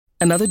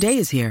Another day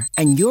is here,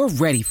 and you're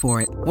ready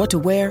for it. What to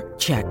wear?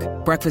 Check.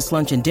 Breakfast,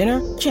 lunch, and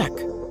dinner? Check.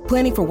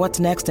 Planning for what's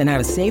next and how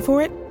to save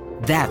for it?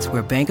 That's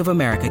where Bank of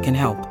America can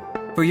help.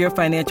 For your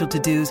financial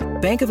to-dos,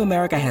 Bank of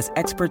America has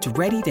experts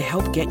ready to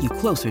help get you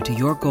closer to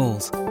your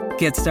goals.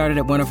 Get started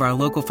at one of our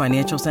local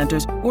financial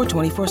centers or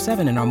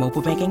 24/7 in our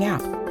mobile banking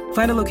app.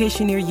 Find a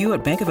location near you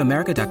at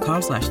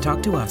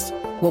bankofamerica.com/talktous.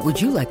 What would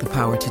you like the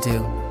power to do?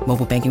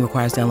 Mobile banking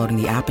requires downloading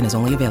the app and is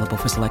only available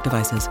for select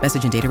devices.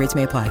 Message and data rates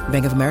may apply.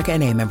 Bank of America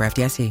N.A., member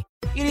FDIC.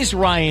 It is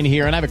Ryan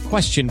here, and I have a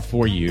question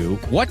for you.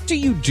 What do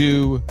you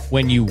do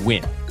when you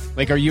win?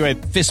 Like, are you a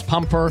fist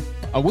pumper,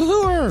 a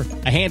woohooer,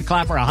 a hand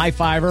clapper, a high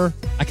fiver?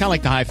 I kind of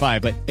like the high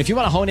five, but if you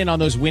want to hone in on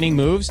those winning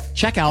moves,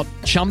 check out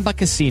Chumba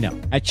Casino.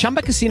 At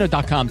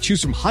ChumbaCasino.com,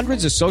 choose from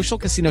hundreds of social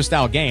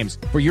casino-style games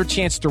for your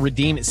chance to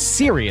redeem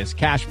serious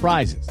cash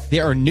prizes.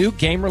 There are new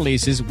game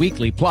releases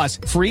weekly, plus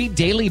free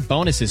daily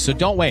bonuses, so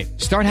don't wait.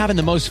 Start having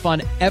the most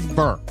fun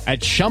ever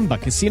at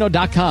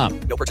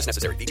ChumbaCasino.com. No purchase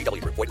necessary.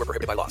 VGW. Void where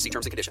prohibited by law. See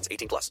terms and conditions.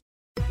 18+.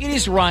 It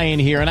is Ryan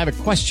here, and I have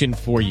a question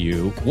for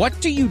you. What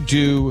do you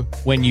do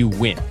when you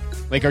win?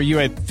 Like, are you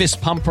a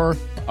fist pumper,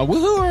 a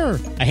woohooer,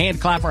 a hand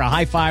clapper, a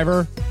high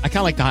fiver? I kind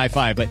of like the high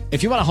five, but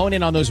if you want to hone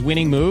in on those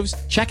winning moves,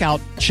 check out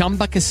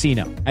Chumba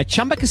Casino. At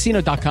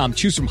ChumbaCasino.com,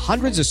 choose from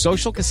hundreds of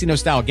social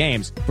casino-style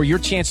games for your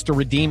chance to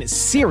redeem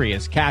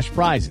serious cash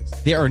prizes.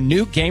 There are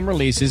new game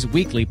releases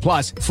weekly,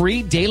 plus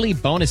free daily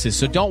bonuses,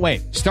 so don't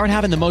wait. Start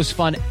having the most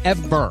fun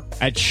ever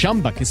at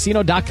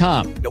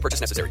ChumbaCasino.com. No purchase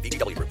necessary.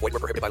 VGW. Void where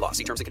prohibited by law.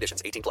 See terms and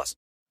conditions. 18+.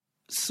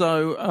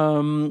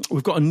 So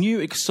we've got a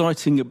new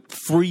exciting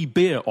free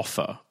beer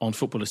offer on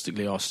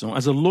Footballistically Arsenal.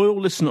 As a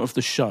loyal listener of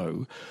the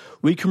show,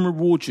 we can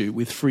reward you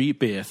with free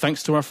beer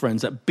thanks to our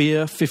friends at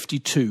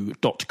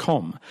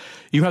beer52.com.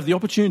 You have the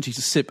opportunity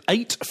to sip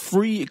 8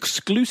 free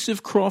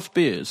exclusive craft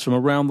beers from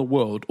around the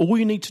world. All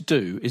you need to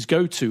do is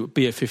go to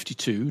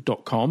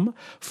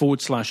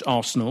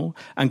beer52.com/Arsenal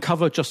and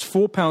cover just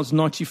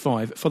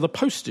 £4.95 for the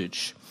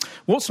postage.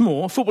 What's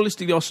more,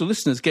 Footballistically Arsenal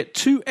listeners get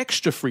 2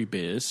 extra free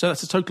beers, so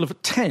that's a total of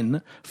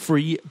 10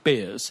 free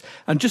beers.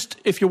 And just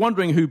if you're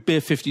wondering who Beer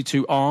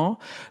 52 are,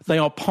 they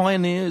are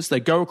pioneers. They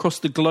go across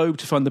the globe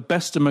to find the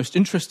best and most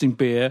interesting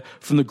beer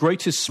from the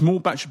greatest small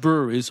batch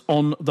breweries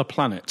on the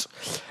planet.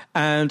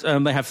 And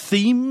they have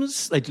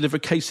themes. They deliver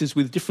cases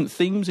with different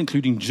themes,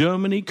 including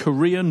Germany,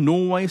 Korea,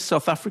 Norway,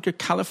 South Africa,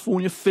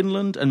 California,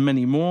 Finland, and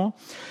many more.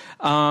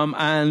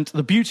 And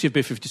the beauty of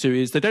Beer 52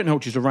 is they don't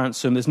hold you to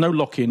ransom. There's no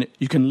lock-in.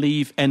 You can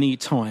leave any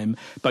time,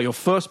 but your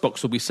first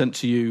box will be sent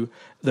to you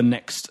the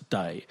next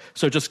day.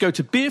 So just go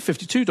to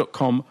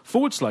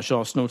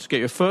beer52.com/Arsenal to get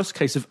your first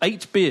case of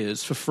 8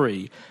 beers for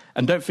free.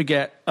 And don't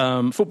forget,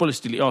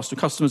 Footballistically Arsenal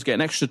customers get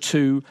an extra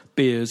 2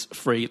 beers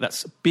free.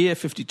 That's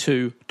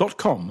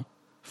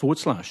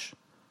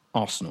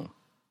beer52.com/Arsenal.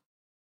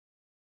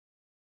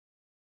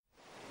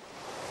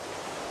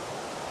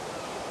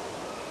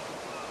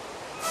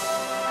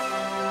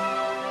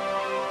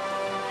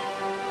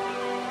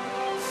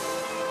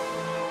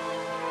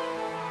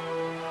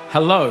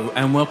 Hello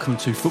and welcome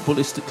to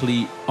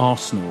Footballistically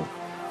Arsenal,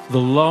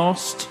 the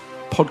last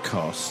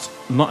podcast,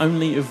 not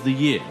only of the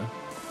year,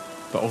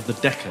 but of the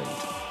decade.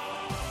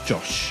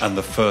 Josh. And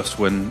the first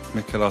when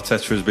Mikel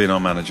Arteta has been our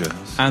manager.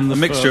 And a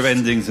mixture of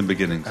endings and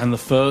beginnings. And the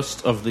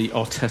first of the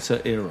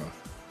Arteta era.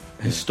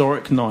 A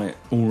historic night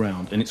all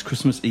round. And it's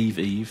Christmas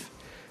Eve,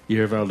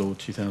 year of our Lord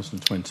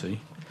 2020.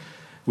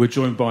 We're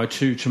joined by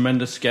 2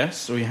 tremendous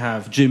guests. We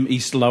have Jim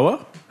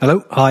Eastlower.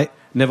 Hello, hi.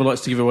 Never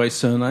likes to give away his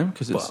surname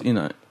because it's, you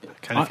know...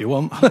 Can if you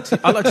want.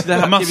 I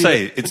must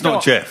say, it's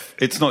not Jeff.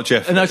 It's not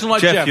Jeff. No, it's not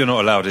like Jeff. You're not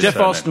allowed his Jeff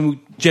surname. Arsenal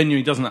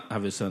genuinely doesn't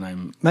have his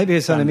surname. Maybe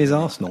his surname is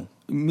Arsenal.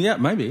 Yeah,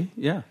 maybe,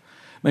 yeah.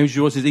 Maybe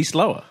yours is East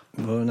Lower.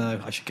 Well,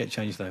 no, I should get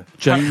changed though.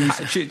 James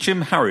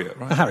Jim Harriott,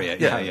 right?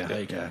 Harriott, yeah.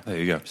 There you go. There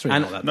you go. Really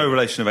And not that No big.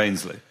 relation of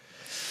Ainsley.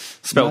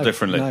 Spelled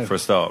differently for a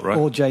start, right?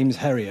 Or James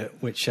Herriot,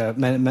 which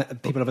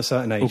people of a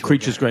certain age. Or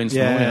Creatures Great and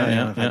Small, I've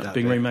yeah. had that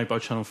Being bit. remade by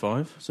Channel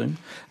 5 soon.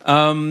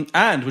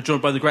 And we're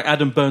joined by the great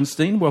Adam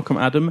Bernstein. Welcome,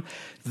 Adam.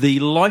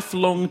 The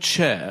lifelong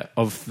chair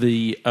of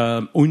the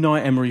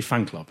Unai Emery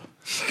fan club.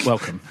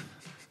 Welcome.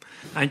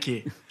 Thank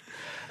you.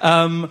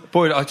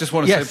 Boyd, I just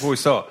want to say Yes. before we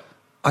start,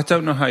 I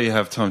don't know how you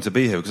have time to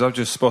be here because I've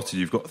just spotted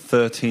you've got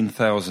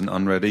 13,000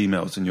 unread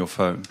emails in your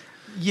phone.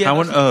 Yeah, how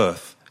on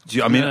earth? Do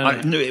you, I mean,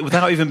 No.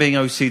 without even being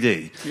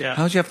OCD, Yeah.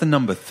 how do you have the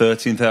number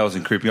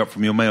 13,000 creeping up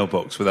from your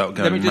mailbox without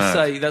going Let me just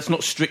mad? say, that's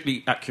not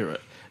strictly accurate.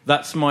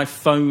 That's my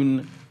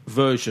phone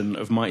version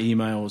of my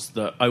emails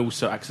that I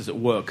also access at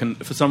work, and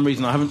for some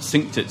reason I haven't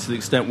synced it to the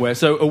extent where,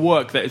 so at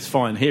work that it's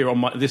fine. Here on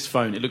this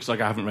phone it looks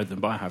like I haven't read them,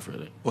 but I have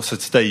really. Well, so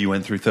today you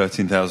went through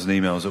 13,000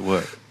 emails at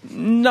work.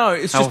 No,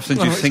 it's How just often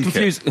do you it's sync it?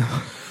 confusing.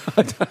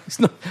 It's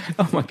not.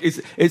 Oh my!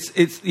 It's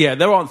yeah.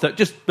 There aren't there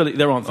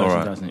aren't All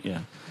right. 13,000. Yeah.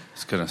 I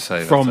was going to say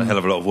that's From- a hell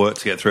of a lot of work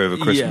to get through over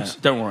Christmas.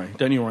 Yeah,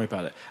 don't you worry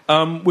about it.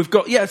 We've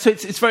got so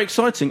it's very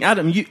exciting.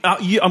 Adam,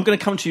 I'm going to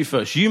come to you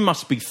first. You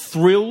must be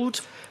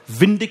thrilled,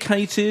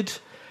 vindicated,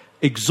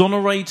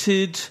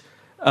 exonerated,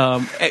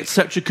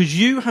 etc. Because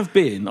you have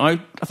been, I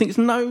think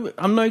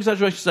I'm no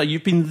exaggeration to say,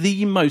 you've been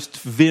the most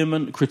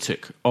vehement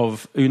critic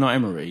of Unai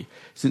Emery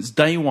since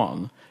day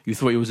one. You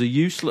thought he was a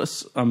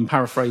useless,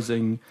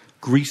 paraphrasing,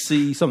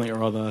 greasy something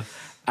or other,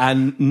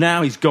 and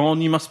now he's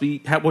gone. You must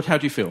be. How do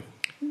you feel?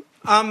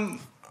 I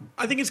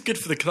think it's good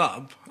for the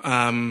club.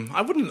 I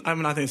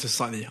think it's a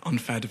slightly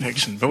unfair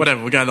depiction, but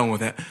whatever. We'll go along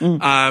with it.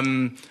 I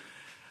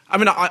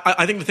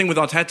think the thing with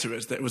Arteta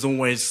is that it was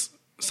always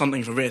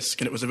something for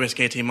risk, and it was a risk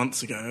 18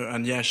 months ago.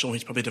 And yeah, sure,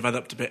 he's probably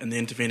developed a bit in the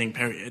intervening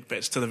period, but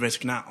it's still a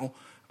risk now.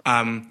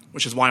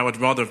 Which is why I would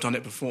rather have done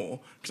it before,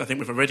 because I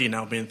think we've already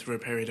now been through a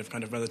period of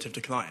kind of relative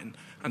decline,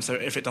 and so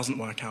if it doesn't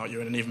work out,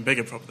 you're in an even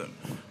bigger problem.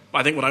 But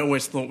I think what I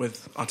always thought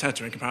with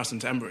Arteta in comparison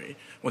to Emery,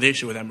 well, the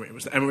issue with Emery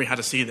was that Emery had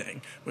a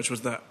ceiling, which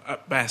was that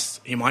at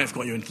best he might have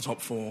got you into the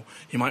top four,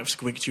 he might have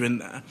squeaked you in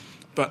there.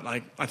 But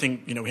I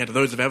think we had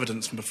loads of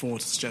evidence from before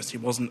to suggest he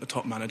wasn't a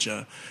top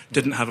manager,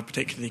 didn't have a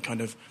particularly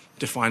kind of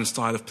defined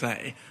style of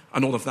play,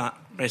 and all of that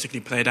basically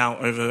played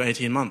out over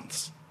 18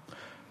 months.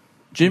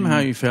 Jim, how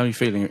are you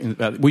feeling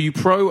about it? Were you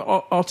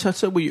pro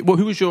Arteta?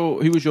 Who was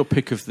your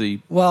pick of the?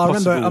 Well, I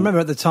possible... remember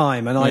at the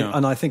time, and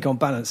I think on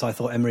balance, I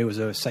thought Emery was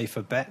a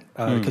safer bet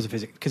because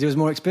he was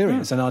more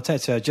experienced, and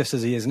Arteta, just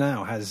as he is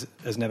now, has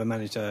never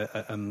managed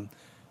a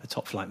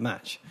top flight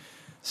match.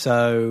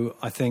 So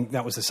I think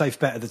that was a safe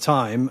bet at the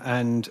time,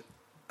 and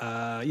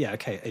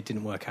it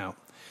didn't work out.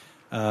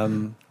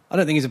 I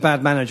don't think he's a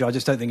bad manager. I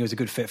just don't think he was a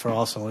good fit for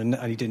Arsenal, and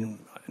he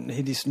didn't.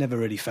 He just never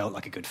really felt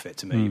like a good fit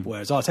to me,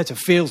 whereas Arteta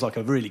feels like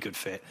a really good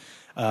fit.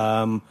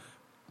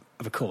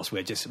 Of course,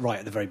 we're just right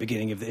at the very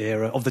beginning of the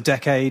era, of the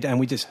decade, and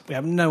we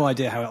have no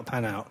idea how it'll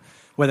pan out,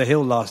 whether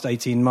he'll last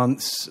 18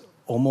 months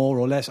or more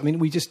or less. I mean,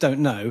 we just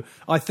don't know.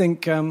 I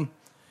think,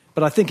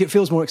 but I think it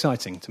feels more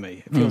exciting to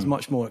me. It feels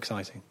much more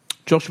exciting.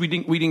 Josh,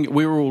 we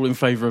were all in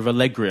favour of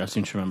Allegri, I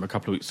seem to remember, a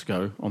couple of weeks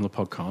ago on the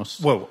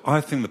podcast. Well,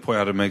 I think the point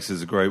Adam makes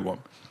is a great one.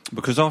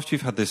 Because after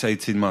you've had this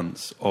 18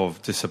 months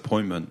of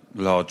disappointment,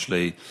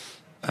 largely,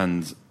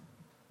 and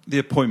the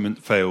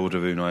appointment failed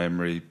of Unai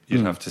Emery,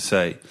 you'd have to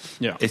say,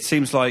 it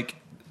seems like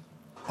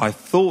I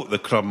thought the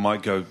club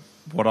might go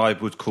what I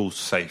would call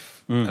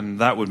safe, and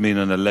that would mean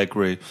an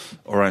Allegri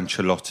or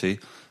Ancelotti,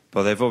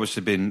 but they've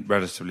obviously been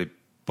relatively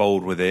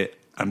bold with it,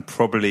 and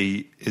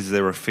probably is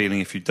there a feeling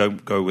if you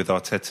don't go with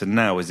Arteta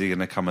now, is he going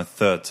to come a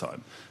third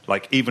time?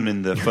 Like, even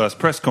in the first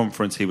press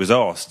conference, he was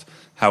asked,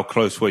 how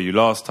close were you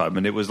last time?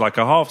 And it was like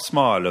a half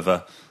smile of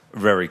a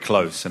very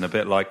close and a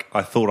bit like,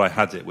 I thought I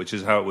had it, which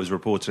is how it was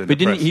reported in the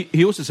press. But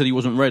he also said he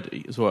wasn't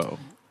ready as well.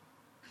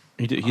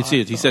 He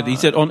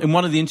said in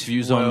one of the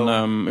interviews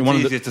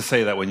it's easier to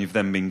say that when you've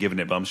then been given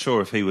it, but I'm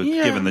sure if he was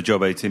given the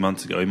job 18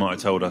 months ago, he might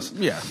have told us,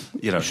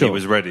 he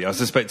was ready. I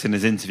suspect in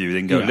his interview he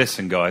didn't go,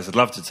 listen guys, I'd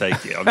love to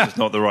take it, I'm just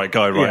not the right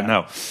guy right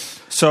now.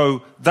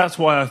 So that's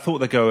why I thought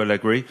they'd go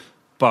Allegri,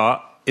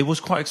 but it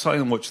was quite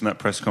exciting watching that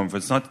press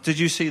conference. Now, did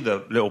you see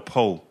the little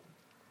poll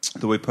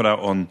that we put out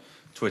on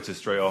Twitter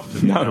straight after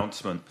the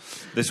announcement?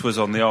 This was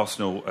on the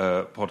Arsenal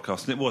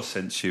podcast, and it was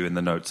sent to you in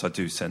the notes. I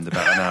do send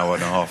about an hour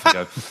and a half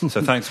ago,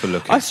 so thanks for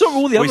looking. I saw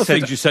all the other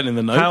things you sent in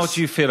the notes. How do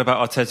you feel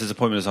about Arteta's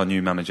appointment as our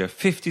new manager?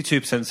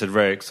 52% said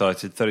very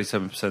excited,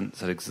 37%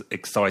 said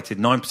excited,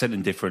 9%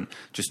 indifferent,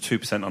 just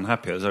 2%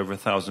 unhappy. There's over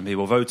 1,000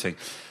 people voting.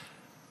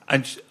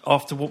 And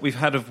after what we've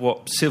had of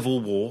civil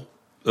war,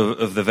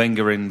 of the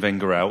Wenger in,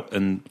 Wenger out,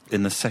 and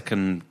in the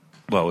second,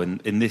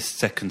 in this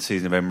second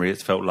season of Emery,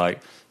 it's felt like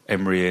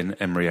Emery in,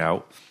 Emery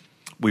out.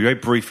 We very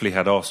briefly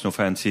had Arsenal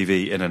Fan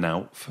TV in and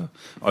out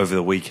over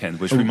the weekend,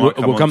 which we might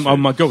come on to. Oh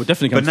my God, we'll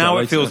definitely come to that. But now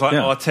it feels like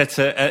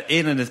Arteta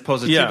in and his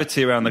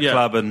positivity around the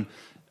club, and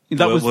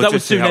that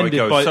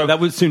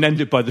was soon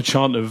ended by the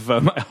chant of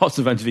Arsenal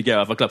Fan TV get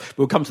out of our club.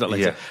 We'll come to that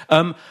later.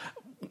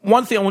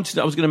 One thing I was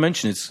going to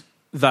mention is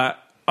that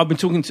I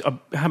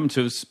happen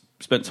to have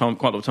spent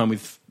quite a lot of time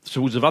with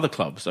towards of other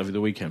clubs over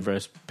the weekend,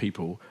 various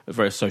people,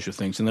 various social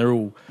things, and they're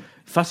all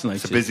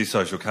fascinated. It's a busy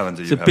social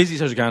calendar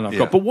I've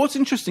got. But what's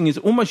interesting is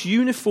almost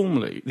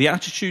uniformly the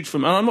attitude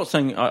from, and I'm not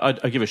saying I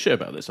give a shit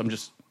about this, I'm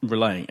just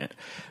relaying it,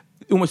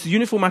 almost the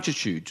uniform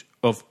attitude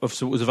of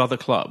other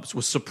clubs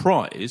was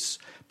surprise,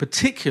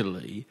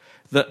 particularly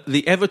that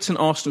the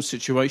Everton-Arsenal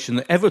situation,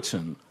 that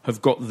Everton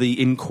have got the,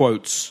 in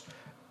quotes,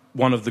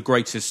 one of the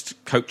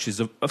greatest coaches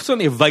of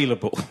certainly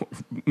available,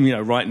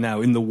 right now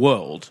in the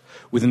world,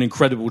 with an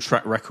incredible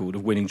track record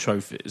of winning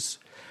trophies.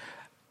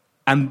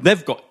 And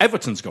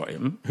Everton's got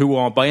him, who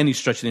are by any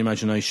stretch of the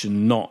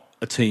imagination not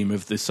a team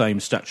of the same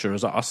stature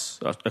as us,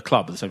 a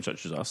club of the same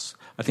stature as us,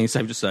 I think it's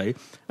safe to say.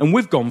 And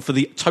we've gone for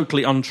the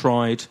totally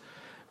untried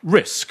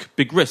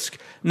big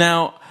risk.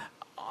 Now,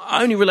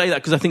 I only relay that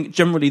because I think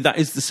generally that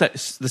is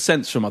the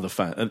sense from other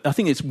fans. I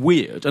think it's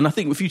weird. And I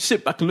think if you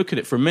sit back and look at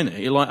it for a minute,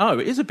 you're like, oh,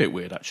 it is a bit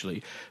weird,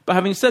 actually. But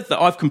having said that,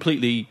 I've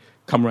completely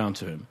come around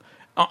to him.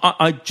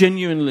 I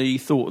genuinely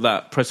thought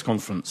that press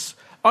conference,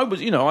 I would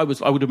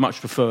have much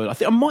preferred, I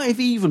think I might have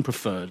even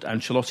preferred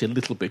Ancelotti a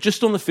little bit,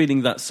 just on the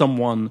feeling that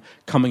someone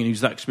coming and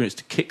who's that experience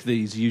to kick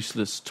these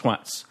useless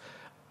twats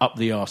up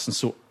the arse and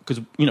sort, because,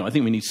 I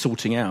think we need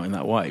sorting out in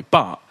that way.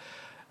 But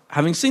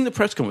having seen the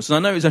press conference, and I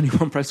know it's only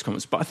one press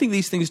conference, but I think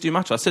these things do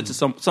matter. I said to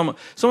someone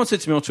said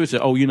to me on Twitter,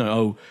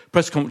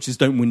 press conferences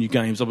don't win you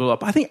games, blah, blah, blah.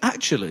 But I think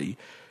actually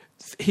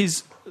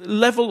his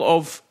level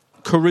of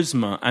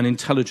charisma and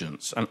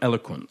intelligence and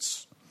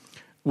eloquence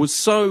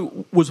was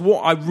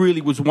what I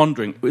really was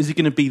wondering, is he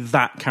going to be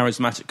that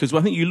charismatic? Because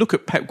I think you look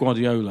at Pep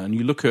Guardiola and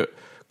you look at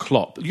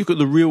Klopp, you look at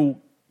the real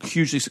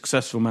hugely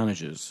successful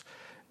managers,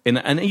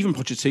 and even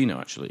Pochettino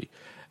actually,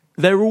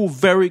 they're all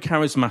very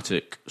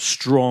charismatic,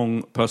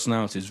 strong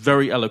personalities,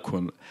 very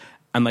eloquent,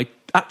 and they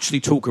actually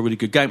talk a really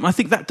good game. I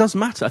think that does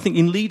matter. I think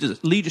in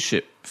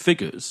leadership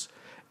figures,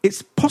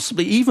 it's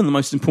possibly even the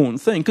most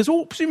important thing, because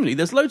presumably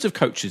there's loads of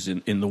coaches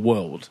in the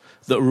world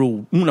that are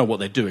all know what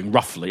they're doing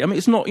roughly. I mean,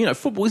 it's not,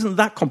 football isn't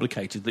that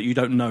complicated that you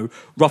don't know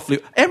roughly.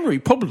 Emery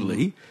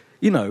probably,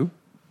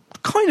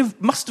 kind of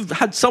must have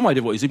had some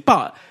idea what he's doing,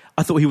 but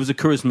I thought he was a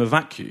charisma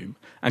vacuum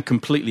and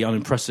completely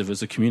unimpressive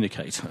as a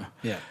communicator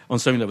on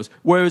so many levels.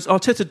 Whereas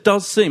Arteta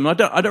does seem, I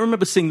don't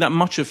remember seeing that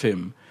much of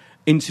him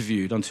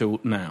interviewed until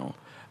now.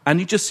 And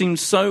he just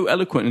seems so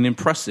eloquent and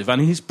impressive. And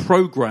his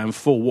programme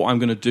for what I'm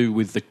going to do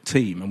with the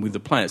team and with the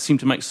players seemed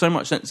to make so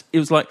much sense. It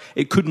was like,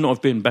 it could not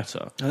have been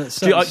better. And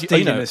it's as well,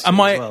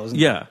 isn't it?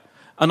 Yeah.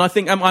 And I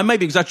think I may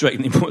be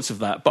exaggerating the importance of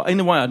that, but in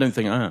a way I don't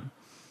think I am.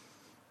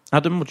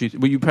 Adam, did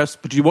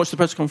you watch the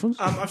press conference?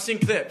 I've seen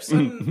clips.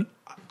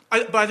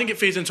 But I think it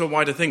feeds into a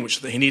wider thing, which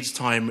is that he needs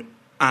time.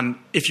 And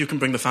if you can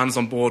bring the fans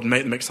on board and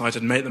make them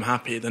excited and make them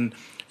happy, then,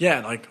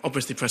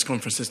 obviously press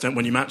conferences don't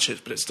win you matches,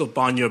 but it's still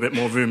buying you a bit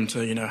more room to,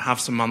 have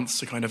some months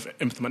to kind of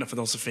implement a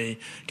philosophy,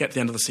 get to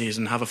the end of the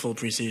season, have a full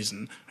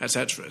pre-season,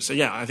 etc. So,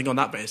 I think on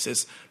that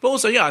basis. But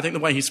also, I think the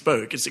way he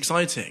spoke, it's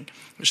exciting.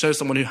 It shows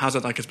someone who has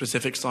a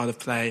specific style of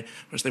play,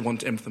 which they want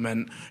to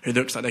implement, who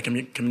looks like they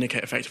can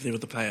communicate effectively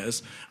with the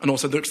players, and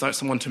also looks like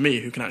someone, to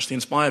me, who can actually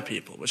inspire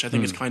people, which I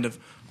think is kind of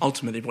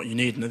ultimately what you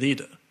need in a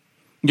leader.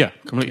 Yeah,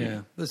 completely.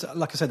 Yeah.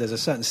 Like I said, there's a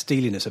certain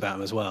steeliness about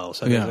him as well.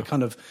 So there's a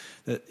kind of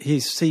that he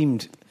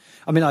seemed.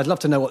 I mean, I'd love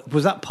to know what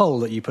was that poll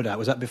that you put out.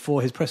 Was that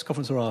before his press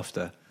conference or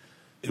after?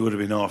 It would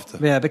have been after.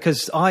 Yeah,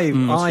 because I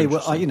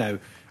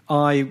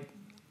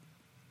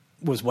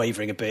was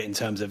wavering a bit in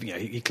terms of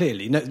he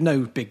clearly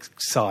no big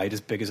side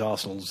as big as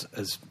Arsenal's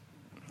has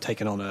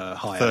taken on a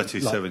higher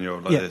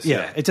 37-year-old like this.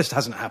 Yeah, it just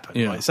hasn't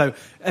happened. Right? So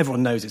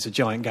everyone knows it's a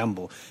giant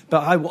gamble.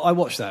 But I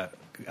watched that.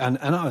 And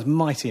I was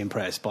mighty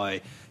impressed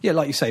by,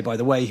 like you say, by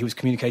the way he was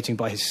communicating,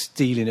 by his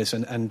steeliness,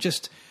 and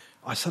just,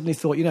 I suddenly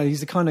thought, he's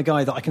the kind of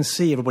guy that I can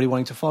see everybody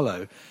wanting to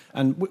follow.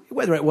 And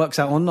whether it works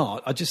out or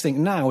not, I just think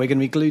now we're going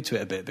to be glued to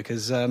it a bit,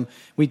 because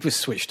we just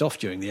switched off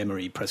during the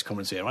Emery press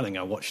conference here. I think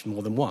I watched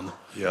more than one.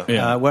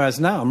 Yeah. Whereas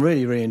now I'm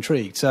really, really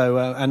intrigued. So,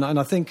 and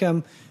I think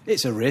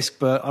it's a risk,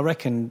 but I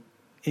reckon,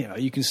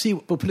 you can see,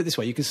 we'll put it this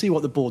way, you can see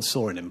what the board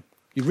saw in him.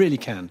 You really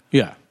can.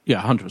 Yeah.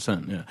 Yeah,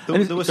 100%, yeah.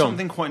 There was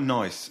something quite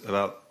nice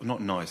about,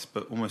 not nice,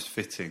 but almost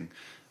fitting,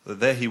 that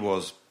there he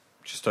was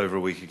just over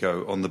a week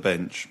ago on the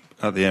bench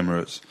at the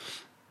Emirates,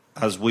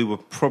 as we were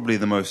probably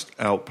the most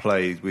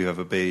outplayed we've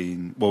ever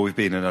been. Well, we've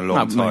been in a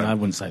long time. I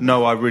wouldn't say that.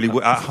 No, I really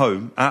would. At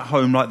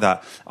home like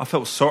that. I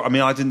felt sorry. I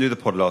mean, I didn't do the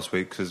pod last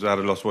week because I had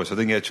a lost voice. I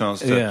didn't get a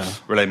chance to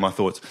relay my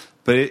thoughts.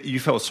 But you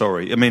felt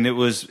sorry. I mean, it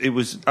was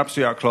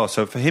absolutely outclassed.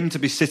 So for him to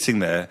be sitting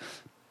there,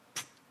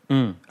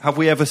 have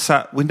we ever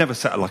sat? We never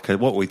sat like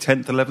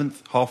 10th,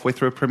 11th, halfway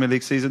through a Premier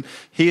League season.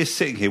 He is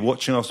sitting here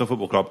watching Arsenal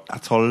Football Club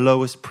at our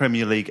lowest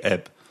Premier League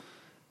ebb.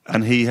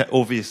 And he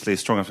obviously is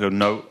strong enough to go,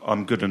 no,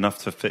 I'm good enough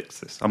to fix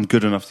this. I'm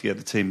good enough to get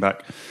the team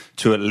back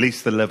to at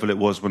least the level it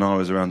was when I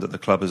was around at the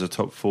club as a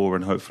top four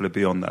and hopefully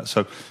beyond that.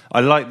 So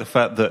I like the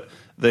fact that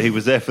he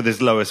was there for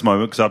this lowest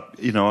moment, because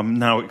I'm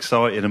now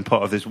excited and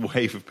part of this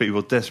wave of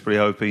people desperately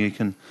hoping he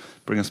can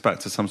bring us back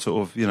to some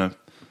sort of,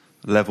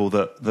 level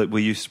that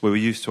we were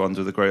used to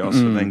under the great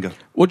Arsene Wenger.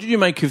 What did you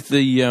make of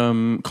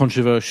the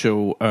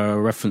controversial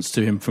reference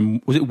to him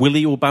from, was it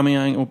Willie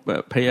Aubameyang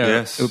or Pierre?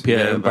 Yes,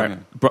 Pierre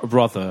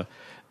brother,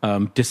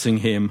 dissing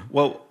him.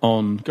 Well,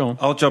 go on.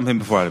 I'll jump in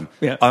before Adam.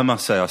 Yeah. I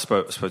must say I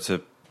spoke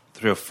to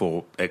 3 or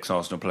 4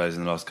 ex-Arsenal players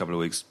in the last couple of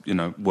weeks,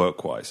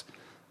 work-wise,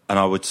 and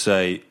I would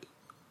say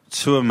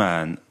to a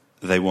man,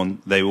 they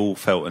all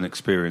felt an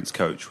experienced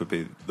coach would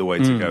be the way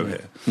to go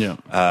here. Yeah.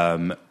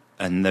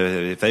 And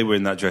if they were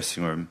in that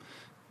dressing room,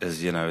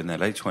 as in their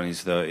late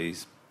 20s,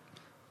 30s,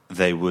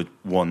 they would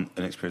want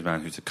an experienced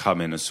man who to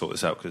come in and sort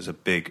this out, because it's a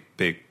big,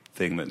 big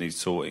thing that needs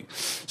sorting.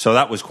 So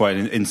that was quite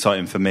an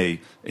insight for me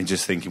in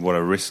just thinking what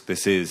a risk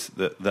this is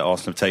that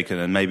Arsenal have taken,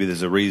 and maybe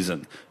there's a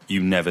reason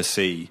you never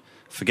see,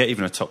 forget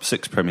even a top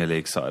 6 Premier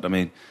League side. I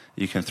mean,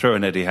 you can throw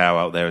an Eddie Howe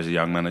out there as a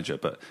young manager,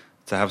 but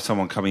to have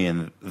someone coming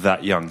in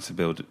that young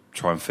to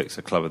try and fix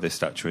a club of this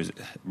stature is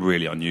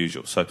really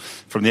unusual. So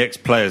from the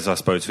ex-players I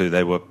spoke to,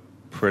 they were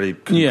pretty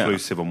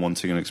conclusive on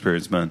wanting an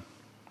experienced man.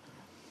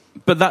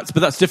 But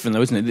that's different,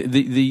 though, isn't it?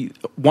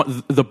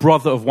 The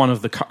brother of one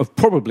of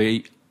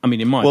probably. I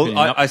mean, in my opinion.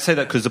 Well, I say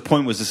that because the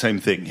point was the same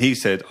thing. He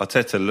said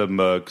Arteta,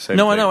 Lundberg, same thing.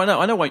 No,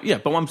 I know. Wait, yeah,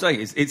 but what I'm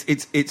saying is,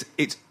 it's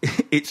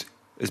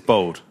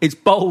bold. It's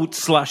bold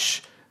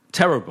 /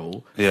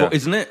 terrible, Yeah.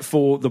 isn't it,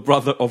 for the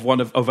brother of one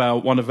of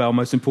our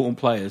most important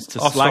players to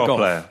Our slag star off?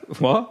 player.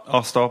 What?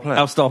 Our star player.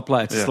 Our star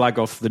player to Yeah. slag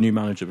off the new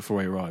manager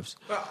before he arrives.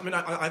 Well, I mean,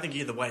 I think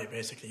either way,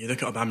 basically, you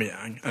look at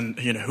Aubameyang, and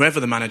whoever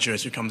the manager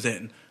is who comes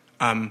in,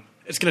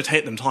 it's going to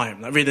take them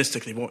time. Like,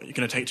 realistically, you're going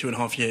to take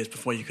 2.5 years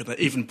before you could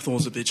even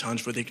plausibly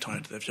challenge for a league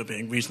title if you're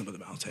being reasonable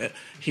about it.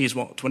 He's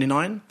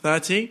 29,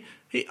 30,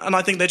 and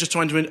I think they're just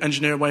trying to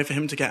engineer a way for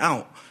him to get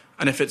out.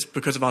 And if it's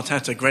because of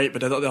Arteta, great,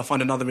 but they'll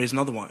find another reason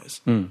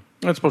otherwise.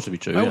 That's possibly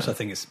true. I also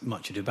think it's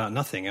much ado about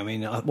nothing. I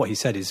mean, what he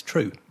said is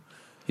true.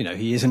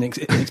 He is an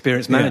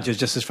experienced manager,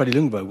 just as Freddie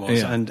Ljungberg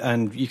was,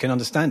 and you can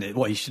understand it.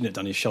 What he shouldn't have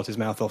done is shot his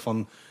mouth off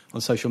on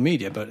social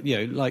media. But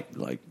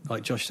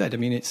like Josh said, I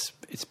mean, it's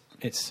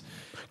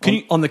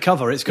on the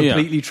cover, it's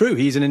completely true.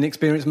 He's an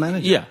inexperienced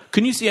manager. Yeah.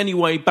 Can you see any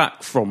way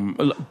back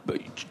from...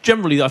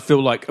 Generally, I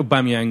feel like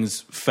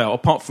Aubameyang's fell,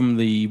 apart from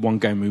the one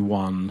game we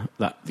won,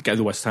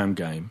 the West Ham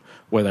game,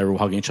 where they were all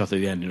hugging each other at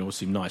the end and it all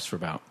seemed nice for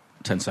about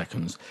 10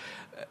 seconds.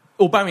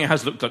 Aubameyang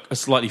has looked like a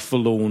slightly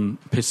forlorn,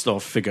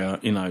 pissed-off figure,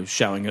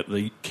 shouting at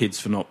the kids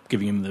for not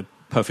giving him the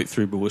perfect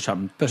through ball, which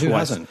happened But twice. who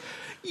hasn't?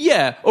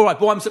 Yeah, all right.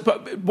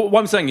 But what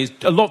I'm saying is,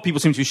 a lot of people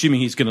seem to be assuming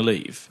he's going to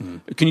leave.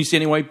 Can you see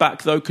any way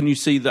back, though? Can you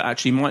see that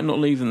actually he might not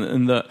leave?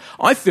 And that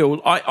I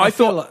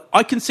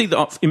can see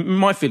that.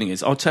 My feeling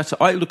is Arteta.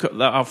 I look at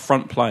our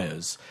front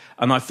players,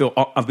 and I feel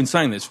I've been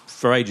saying this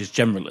for ages.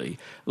 Generally,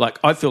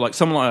 I feel like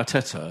someone like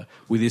Arteta,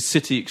 with his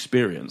City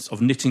experience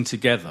of knitting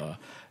together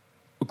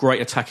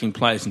great attacking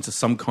players into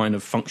some kind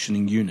of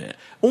functioning unit,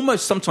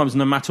 almost sometimes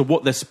no matter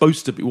what they're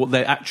supposed to be, what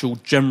their actual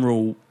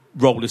general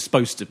role is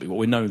supposed to be, what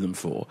we know them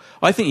for.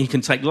 I think he can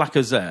take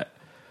Lacazette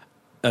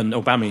and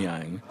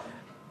Aubameyang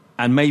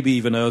and maybe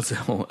even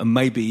Ozil and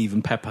maybe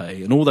even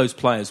Pepe and all those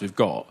players we've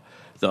got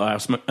that are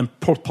and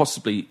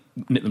possibly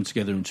knit them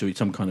together into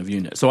some kind of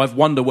unit. So I've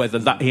wondered whether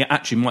that he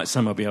actually might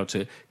somehow be able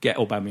to get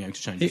Aubameyang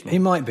to change his mind. He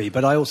might be,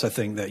 but I also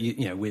think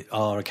that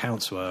our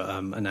accounts were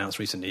announced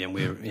recently, and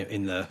we're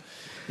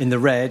in the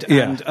red,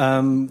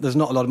 and there's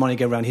not a lot of money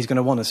going around. He's going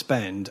to want to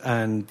spend,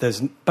 and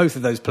there's both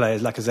of those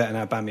players, Lacazette and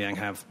Aubameyang,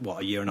 have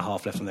a year and a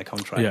half left on their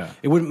contract. Yeah.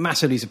 It wouldn't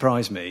massively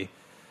surprise me.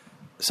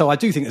 So I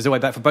do think there's a way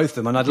back for both of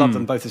them, and I'd love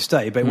them both to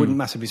stay, but it wouldn't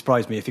massively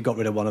surprise me if he got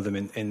rid of one of them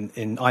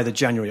in either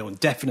January or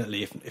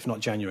definitely, if not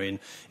January,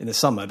 in the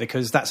summer,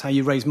 because that's how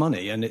you raise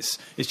money, and it's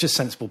just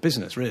sensible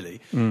business, really.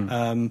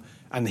 And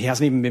he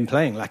hasn't even been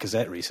playing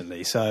Lacazette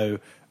recently, so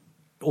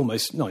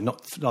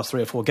not the last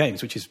 3 or 4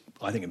 games, which is,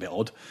 I think, a bit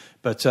odd.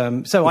 But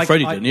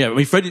Freddie didn't. Yeah, I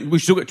mean,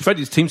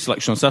 Freddie's team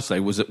selection on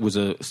Saturday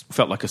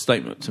felt like a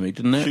statement to me,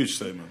 didn't it? Huge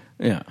statement.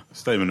 Yeah,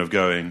 statement of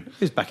going.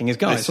 He was backing his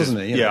guys, wasn't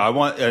he? Yeah,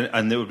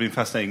 and it would have been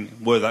fascinating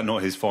were that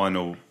not his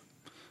final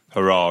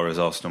hurrah as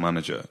Arsenal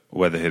manager,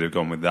 whether he'd have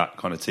gone with that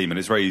kind of team. And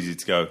it's very easy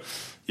to go,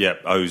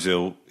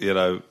 Ozil,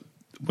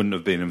 wouldn't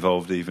have been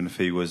involved even if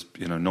he was,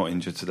 not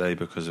injured today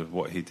because of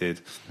what he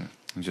did.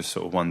 And just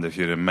sort of wonder if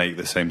you'd make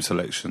the same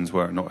selections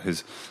were it not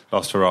his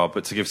last hurrah.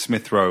 But to give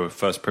Smith Rowe a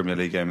first Premier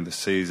League game of the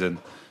season,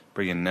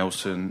 bring in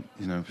Nelson,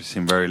 we've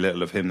seen very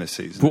little of him this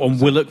season. Brought on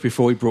Willock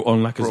before he brought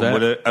on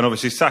Lacazette. And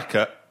obviously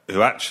Saka,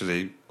 who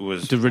actually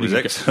was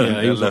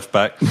excellent he was left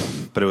back,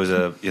 but it was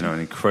an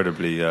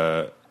incredibly.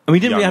 And we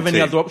didn't really have any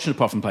team. other option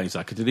apart from playing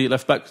Saka, did he?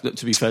 Left back,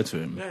 to be fair to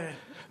him. Yeah.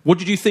 What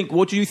did you think?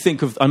 What do you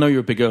think of? I know you're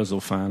a big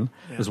Ozil fan,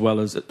 as well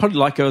as probably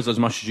like Ozil as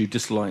much as you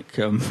dislike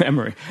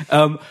Emery.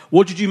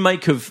 What did you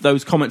make of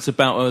those comments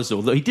about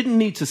Ozil that he didn't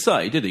need to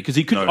say, did he? Because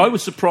he could. No. I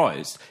was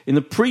surprised in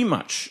the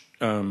pre-match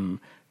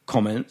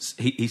comments.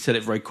 He said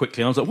it very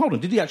quickly, and I was like, "Hold on,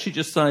 did he actually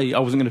just say I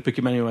wasn't going to pick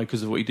him anyway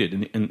because of what he did?"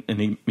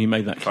 And he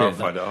made that clear.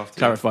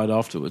 Clarified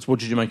afterwards. What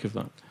did you make of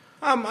that?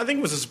 I think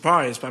it was a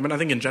surprise, but I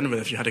think in general,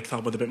 if you had a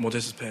club with a bit more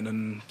discipline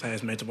and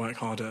players made to work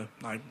harder,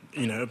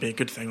 it'd be a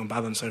good thing on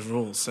balance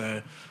overall.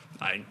 So,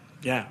 I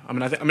think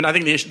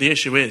the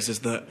issue is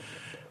that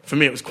for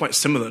me it was quite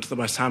similar to the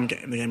West Ham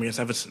game, the game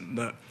against Everton.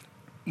 That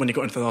when you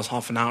got into the last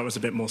half an hour, it was a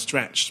bit more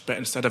stretched. But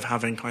instead of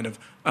having kind of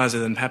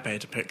Ozil and Pepe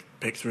to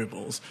pick through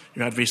balls,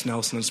 you had Reece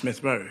Nelson and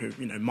Smith Rowe, who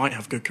might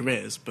have good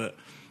careers, but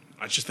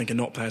I just think are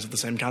not players of the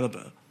same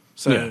calibre.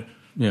 So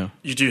you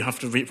do have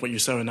to reap what you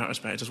sow in that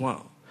respect as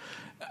well.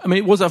 I mean,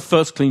 it was our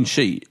first clean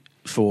sheet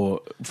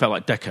felt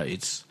like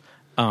decades,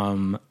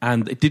 and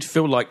it did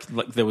feel like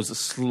there was a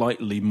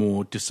slightly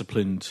more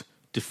disciplined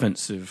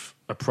defensive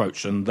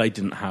approach, and they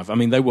didn't have. I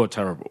mean, they were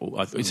terrible.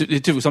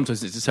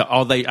 Sometimes it's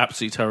are they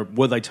absolutely terrible?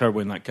 Were they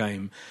terrible in that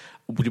game?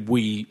 Did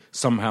we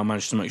somehow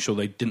manage to make sure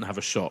they didn't have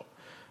a shot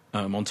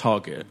on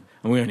target?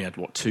 And we only had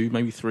 2,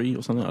 maybe 3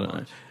 or something. I don't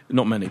know,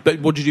 not many. But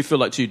what did you feel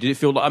like too? Did it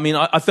feel like? I mean,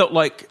 I felt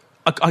like.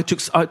 I took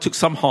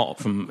some heart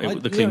from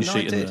the clean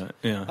sheet.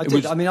 I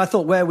did. I mean, I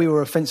thought where we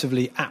were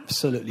offensively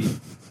absolutely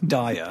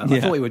dire, I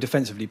thought we were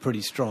defensively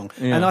pretty strong.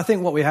 Yeah. And I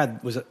think what we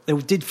had was,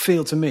 it did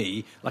feel to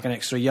me like an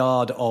extra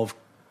yard of,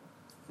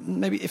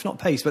 maybe if not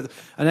pace, but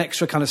an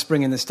extra kind of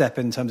spring in the step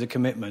in terms of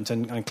commitment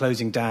and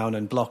closing down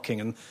and blocking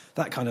and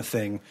that kind of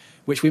thing,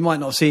 which we might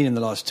not have seen in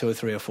the last 2 or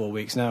 3 or 4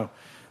 weeks. Now,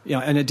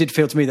 and it did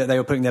feel to me that they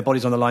were putting their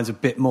bodies on the lines a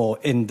bit more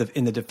in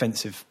the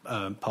defensive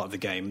part of the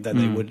game than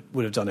they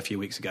would have done a few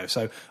weeks ago.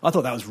 So I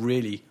thought that was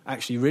really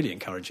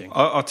encouraging.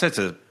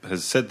 Arteta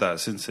has said that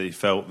since he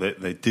felt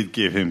that they did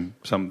give him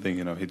something.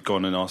 He'd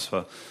gone and asked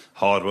for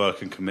hard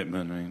work and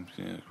commitment. I mean,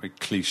 very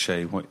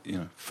cliche,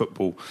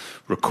 football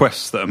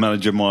requests that a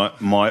manager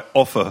might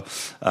offer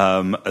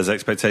as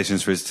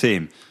expectations for his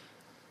team.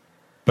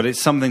 But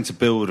it's something to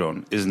build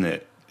on, isn't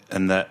it?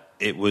 And that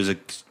it was a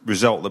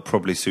result that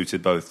probably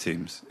suited both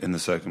teams in the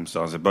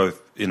circumstances.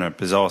 Both,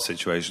 bizarre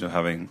situation of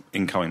having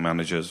incoming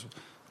managers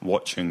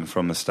watching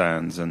from the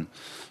stands and,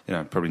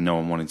 probably no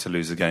one wanting to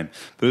lose the game.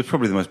 But it was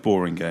probably the most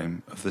boring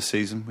game of the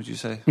season, would you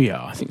say?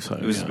 Yeah, I think so.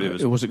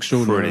 It was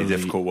extraordinarily pretty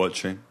difficult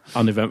watching.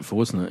 Uneventful,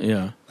 wasn't it?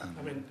 Yeah.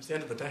 I mean, it's the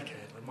end of the decade.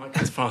 Mike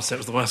goes fast, it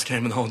was the worst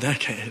game in the whole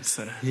decade.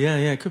 So. Yeah,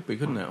 it could be,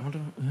 couldn't it?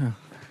 Yeah.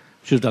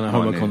 Should have done a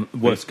homework on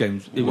worst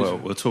games. We'll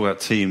talk about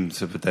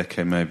teams of a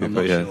decade maybe, I'm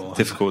but sure.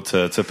 difficult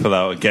to pull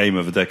out a game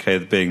of a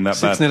decade being that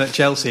bad. 6-0 at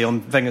Chelsea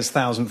on Wenger's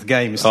 1,000th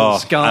game still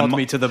scarred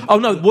me to the... Oh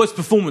no, worst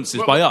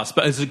performances by us,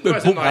 but as a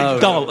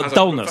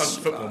dullness.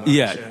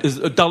 It's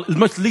the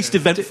most least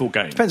eventful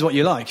game. Depends what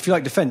you like. If you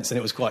like defence, then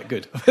it was quite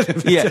good.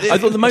 Yeah, I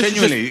thought the most...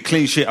 Genuinely,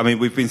 clean sheet. I mean,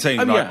 we've been saying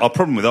our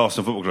problem with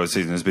Arsenal Football Club this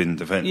season has been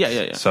defence.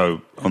 Yeah.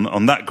 So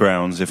on that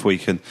grounds, if we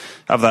can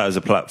have that as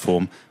a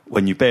platform,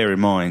 when you bear in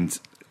mind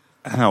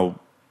how...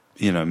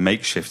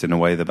 makeshift in a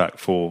way the back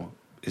four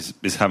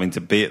is having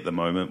to be at the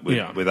moment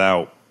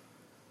without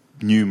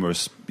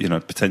numerous,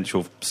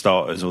 potential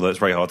starters, although it's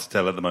very hard to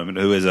tell at the moment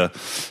who is a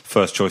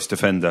first choice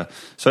defender.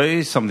 So it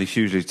is something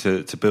hugely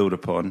to build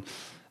upon.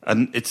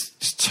 And it's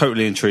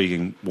totally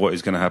intriguing what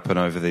is going to happen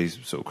over these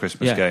sort of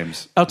Christmas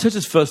games.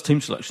 Arteta's first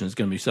team selection is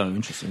going to be so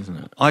interesting, isn't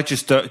it? I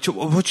just what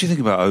do you think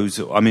about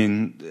Ozil? I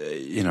mean,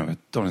 I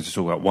don't want to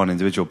talk about one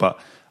individual, but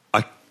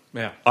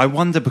I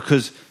wonder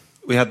because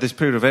we had this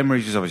period of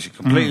Emery just obviously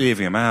completely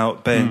leaving him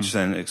out, bench,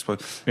 then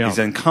explode. Yeah. He's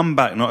then come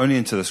back not only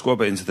into the squad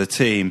but into the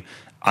team,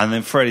 and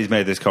then Freddie's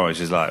made this comment,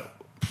 which is like,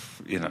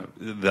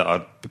 that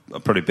I'd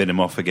probably bin him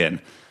off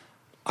again.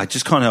 I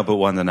just can't help but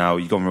wonder now.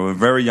 You've gone from a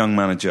very young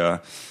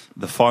manager,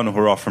 the final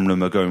hurrah from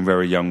Luma going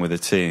very young with the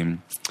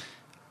team.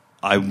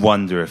 I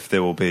wonder if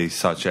there will be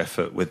such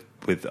effort with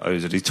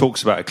Ozil. He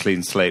talks about a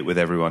clean slate with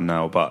everyone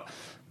now, but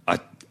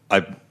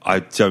I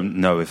don't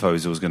know if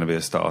Ozil's going to be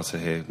a starter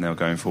here now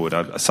going forward.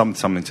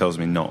 Something tells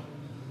me not.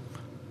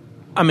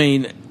 I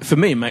mean, for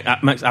me,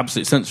 it makes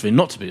absolute sense for him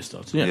not to be a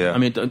starter. Yeah. I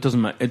mean, it doesn't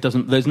make. It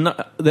doesn't. There's no.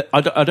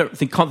 Can't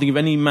think of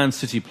any Man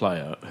City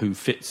player who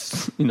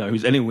fits.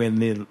 Who's anywhere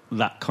near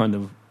that kind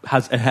of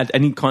has had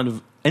any kind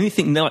of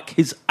anything like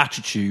his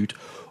attitude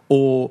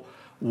or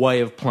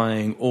way of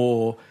playing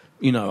or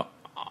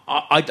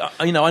I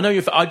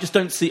know I just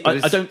don't see.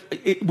 I don't.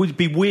 It would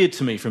be weird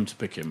to me for him to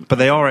pick him. But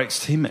they are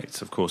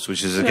ex-teammates, of course,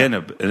 which is again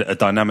a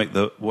dynamic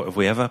that. What have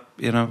we ever?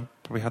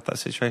 Probably had that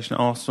situation at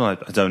Arsenal.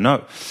 I don't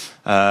know.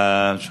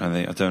 I'm trying to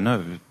think. I don't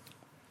know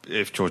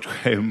if George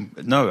Graham.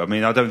 No, I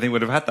mean I don't think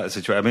we'd have had that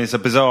situation. I mean it's a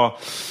bizarre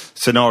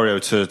scenario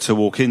to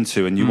walk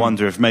into, and you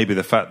wonder if maybe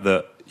the fact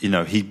that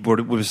he would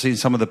have seen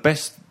some of the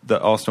best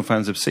that Arsenal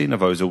fans have seen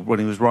of Ozil when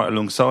he was right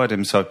alongside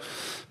him. So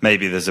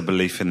maybe there's a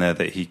belief in there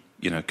that he.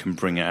 Can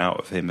bring it out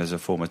of him as a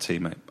former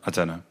teammate. I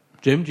don't know.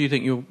 Jim, what do you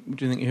think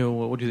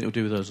he'll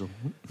do with Ozil?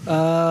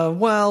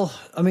 Well,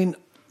 I mean,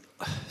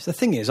 the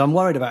thing is, I'm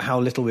worried about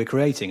how little we're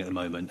creating at the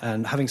moment.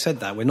 And having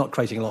said that, we're not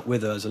creating a lot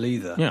with Ozil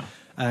either. Yeah.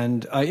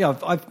 And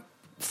I've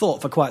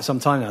thought for quite some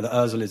time now that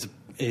Ozil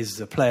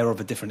is a player of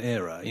a different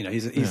era.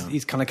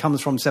 He's kind of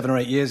comes from 7 or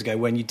 8 years ago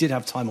when you did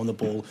have time on the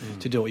ball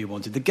to do what you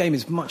wanted. The game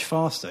is much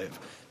faster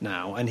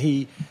now, and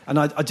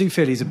I do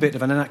feel he's a bit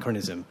of an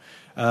anachronism.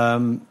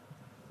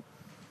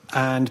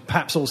 And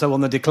perhaps also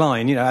on the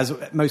decline, as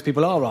most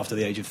people are after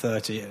the age of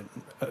 30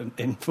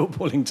 in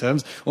footballing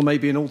terms, or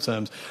maybe in all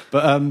terms.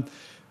 But,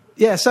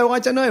 so I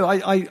don't know.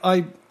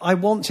 I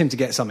want him to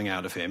get something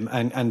out of him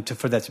and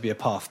for there to be a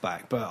path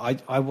back.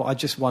 But I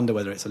just wonder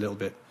whether it's a little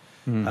bit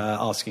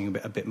asking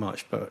a bit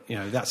much. But,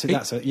 that's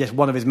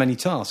one of his many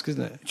tasks,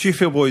 isn't it? Do you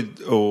feel,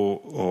 Boyd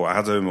or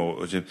Adam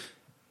or Jim,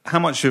 how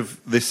much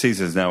of this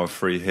season is now a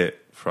free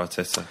hit for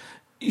Arteta?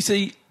 You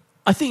see...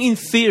 I think in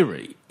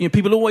theory,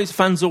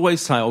 fans always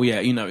say, "Oh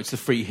yeah, it's a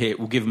free hit.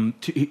 We'll give them."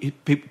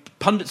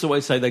 Pundits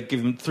always say they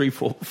give them 3,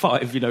 4,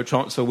 5,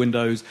 transfer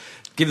windows,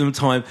 give them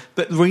time.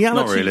 But the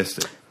reality, not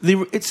realistic.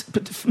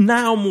 But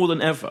now more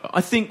than ever.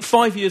 I think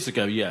 5 years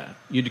ago, you'd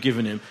have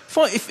given him.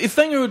 If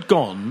Wenger had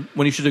gone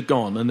when he should have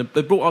gone, and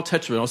they brought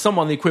Arteta in or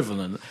someone the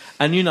equivalent,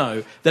 and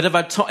they'd have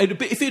had time.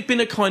 If it had been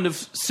a kind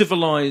of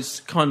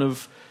civilised, kind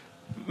of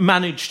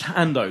managed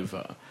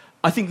handover.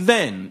 I think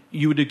then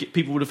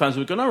fans would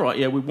have gone, all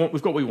right, we've got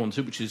what we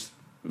wanted, which is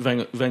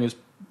Wenger's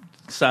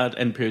sad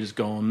end period is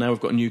gone. Now we've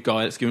got a new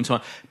guy. Let's give him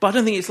time. But I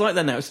don't think it's like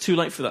that now. It's too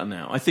late for that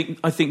now. I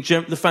think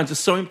the fans are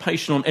so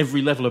impatient on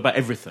every level about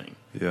everything.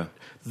 Yeah.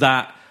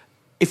 That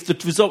if the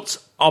results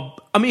are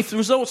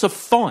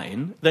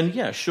fine,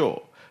 then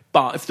sure.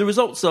 But if the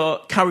results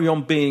carry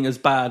on being as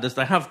bad as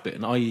they have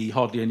been, i.e.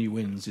 hardly any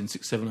wins in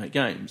 6, 7, 8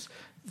 games,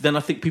 then I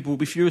think people will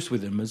be furious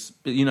with him, as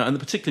you know, and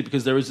particularly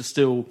because there is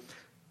still,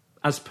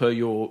 as per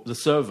the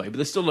survey, but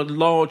there's still a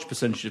large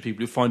percentage of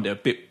people who find it a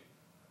bit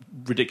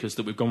ridiculous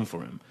that we've gone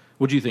for him.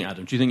 What do you think,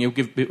 Adam? Do you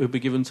think he'll be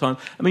given time?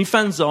 I mean,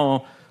 fans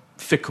are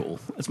fickle,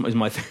 is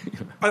my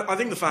thing. I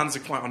think the fans are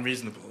quite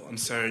unreasonable, and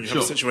so you have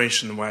a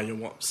situation where you're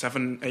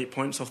 7-8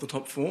 points off the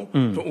top four,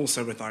 but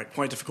also with like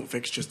quite difficult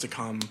fixtures to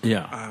come,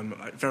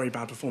 like very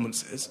bad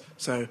performances.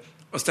 So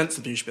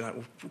ostensibly you should be like,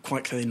 well, we're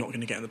quite clearly not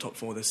going to get in the top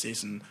four this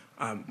season.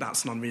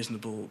 That's an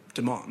unreasonable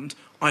demand.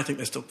 I think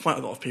there's still quite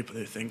a lot of people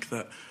who think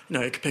that, you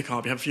know, it could pick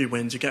up, you have a few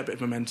wins, you get a bit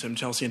of momentum,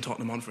 Chelsea and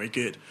Tottenham aren't very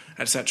good,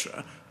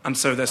 etc. And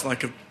so there's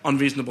like an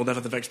unreasonable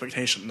level of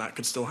expectation that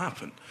could still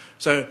happen.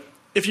 So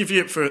if you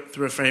view it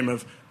through a frame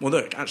of, well,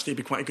 look, actually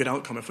it'd be quite a good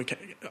outcome if we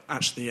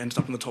actually ended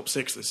up in the top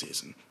 6 this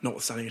season,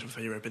 notwithstanding it for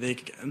the Europa League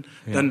again,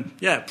 then,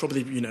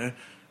 probably, you know,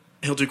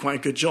 he'll do quite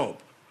a good job.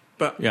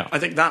 But I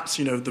think that's,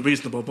 you know, the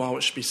reasonable bar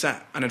which should be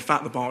set. And in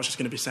fact, the bar which is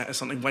going to be set is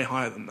something way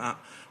higher than that,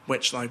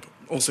 which, like,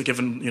 also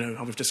given, you know,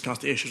 how we've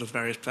discussed the issues with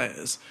various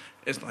players,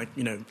 is, like,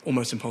 you know,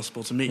 almost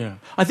impossible to meet. Yeah.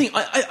 I think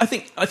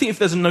if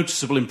there's a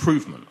noticeable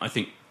improvement, I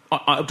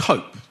would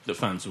hope that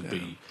fans will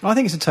be... I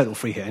think it's a total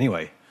free hit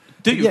anyway.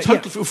 Do you?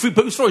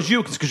 But as far as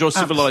you're concerned, because you're a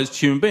civilised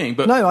human being,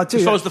 but no, I do.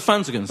 As far as the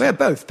fans are concerned... Yeah,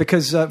 both,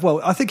 because,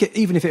 I think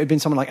even if it had been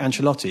someone like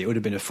Ancelotti, it would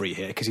have been a free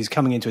hit, because he's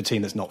coming into a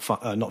team that's not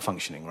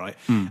functioning, right?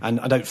 And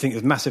I don't think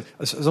there's massive...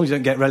 As long as you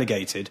don't get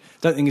relegated, I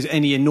don't think there's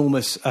any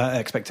enormous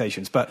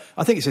expectations. But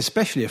I think it's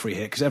especially a free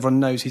hit, because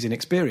everyone knows he's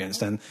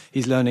inexperienced and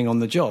he's learning on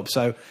the job.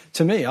 So,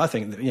 to me, I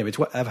think that, you know, it's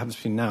whatever happens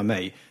between now and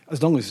May,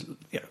 as long as...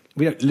 You know,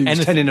 we don't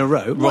lose 10 in a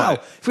row.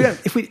 Right. Well,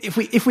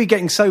 if we're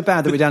getting so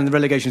bad that we're down in the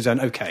relegation zone,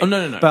 okay. Oh,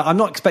 no. But I'm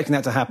not expecting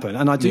that to happen,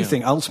 and I do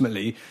think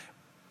ultimately,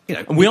 you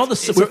know,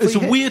 it's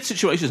a weird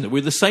situation, isn't it?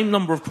 We're the same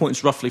number of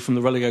points roughly from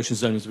the relegation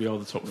zone as we are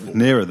the top 4.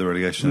 Nearer the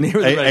relegation.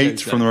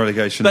 8 from the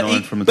relegation,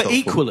 9 from the top 4. But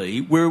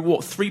equally,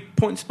 we're 3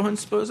 points behind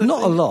Spurs?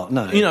 Not a lot,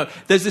 no. You know,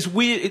 there's this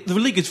weird... The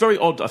league is very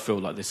odd, I feel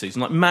like, this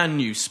season. Like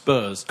Man U,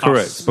 Spurs,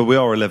 correct, us. But we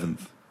are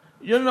 11th.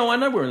 I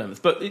know we're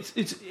 11th, but it's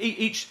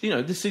each. You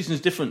know, this season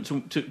is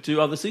different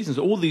to other seasons.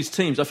 All these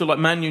teams, I feel like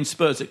Man U and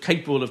Spurs are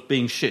capable of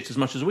being shit as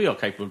much as we are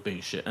capable of being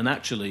shit. And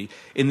actually,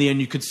 in the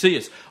end, you could see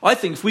us. I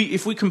think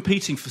if we're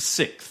competing for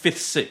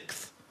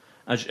 6th,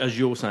 as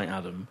you're saying,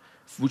 Adam,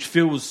 which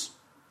feels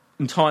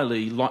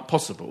entirely like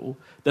possible,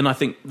 then I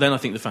think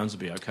the fans will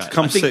be okay. To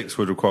come 6th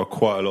would require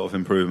quite a lot of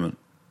improvement.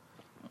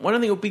 Well, I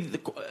don't think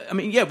it'll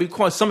be... it'll be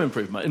quite some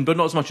improvement, but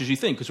not as much as you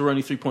think, because we're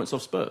only 3 points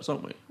off Spurs,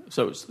 aren't we?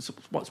 So it's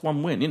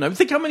one win. You know,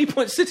 think how many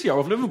points City are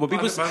off Liverpool.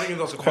 Because I think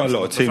there's quite a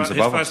lot of teams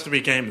above us. His first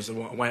 3 games are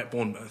away at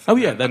Bournemouth. Oh,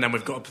 yeah. And then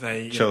we've got to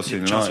play Chelsea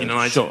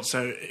United. Sure.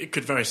 So it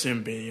could very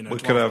soon be, you know... We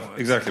could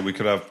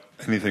have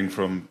anything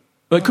from...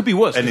 Well, it could be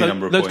worse. Any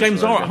number of those points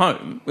games are at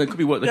home. It could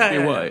be worse. They could be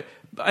away.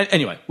 But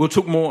anyway, we'll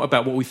talk more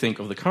about what we think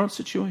of the current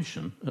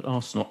situation at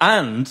Arsenal.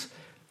 And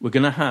we're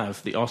going to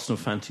have the Arsenal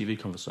Fan TV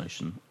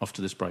conversation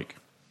after this break.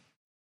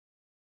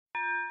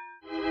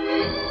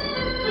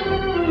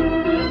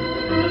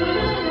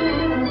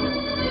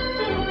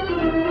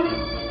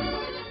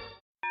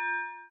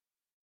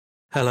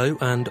 Hello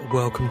and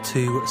welcome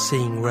to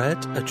Seeing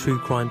Red, a true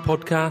crime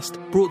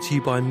podcast brought to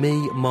you by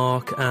me,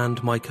 Mark,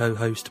 and my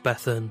co-host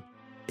Bethan.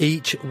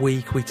 Each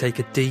week we take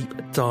a deep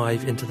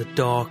dive into the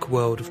dark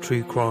world of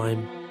true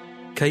crime.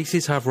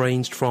 Cases have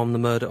ranged from the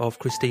murder of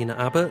Christina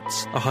Abbott,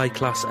 a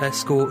high-class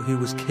escort who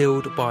was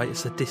killed by a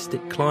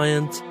sadistic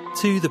client,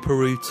 to the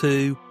Peru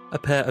 2, a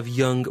pair of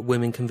young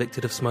women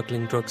convicted of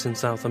smuggling drugs in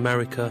South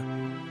America.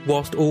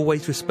 Whilst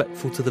always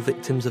respectful to the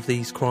victims of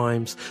these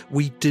crimes,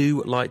 we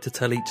do like to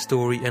tell each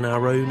story in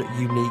our own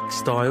unique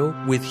style,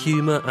 with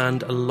humour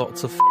and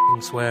lots of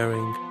f***ing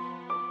swearing.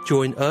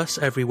 Join us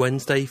every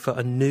Wednesday for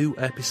a new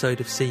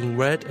episode of Seeing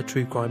Red, a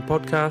true crime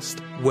podcast,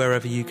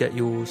 wherever you get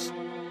yours.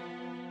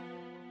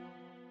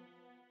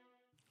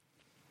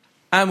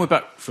 And we're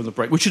back from the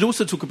break. We should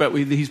also talk about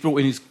he's brought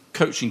in his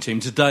coaching team.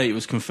 Today it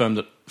was confirmed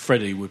that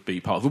Freddie would be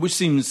part of it, which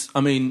seems,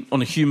 on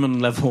a human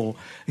level,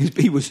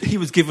 he was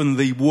given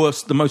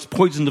the most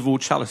poisoned of all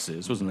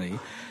chalices, wasn't he?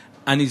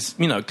 And he's,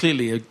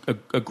 clearly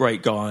a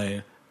great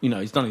guy.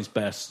 He's done his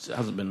best. It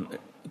hasn't been...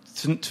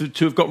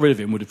 To have got rid of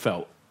him would have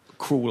felt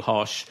cruel,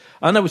 harsh.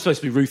 I know we're supposed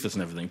to be ruthless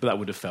and everything, but that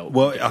would have felt...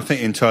 Well, I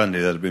think internally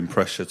there'd have been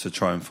pressure to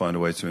try and find a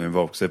way to be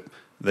involved, because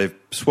they've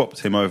swapped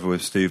him over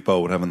with Steve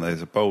Bold, haven't they?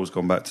 So Bold's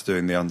gone back to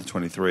doing the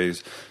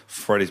under-23s.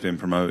 Freddie's been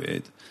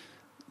promoted.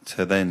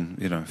 To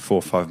then, 4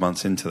 or 5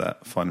 months into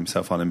that, find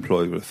himself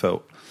unemployed would have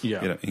felt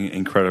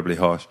incredibly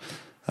harsh.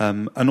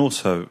 And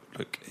also,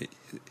 look,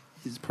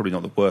 it's probably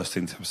not the worst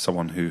thing to have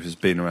someone who has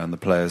been around the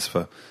players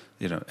for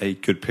a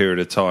good period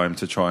of time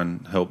to try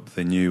and help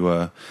the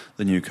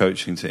new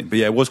coaching team. But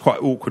yeah, it was quite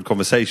an awkward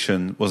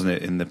conversation, wasn't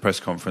it, in the press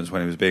conference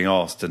when he was being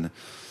asked, and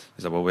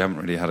he's like, well, we haven't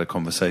really had a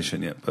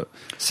conversation yet, but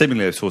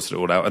seemingly they've sorted it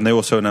all out. And they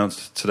also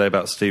announced today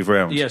about Steve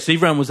Round. Yeah,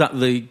 Steve Round was at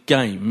the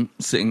game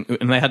sitting,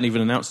 and they hadn't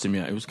even announced him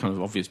yet. It was kind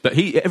of obvious, but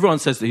everyone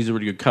says that he's a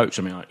really good coach.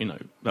 I had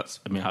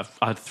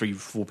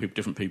 3-4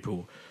 different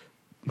people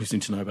who seem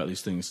to know about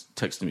these things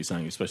texting me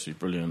saying, especially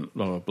brilliant,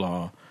 blah, blah,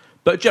 blah.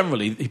 But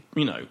generally,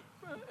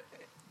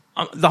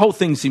 the whole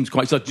thing seems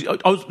quite...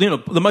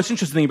 the most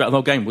interesting thing about the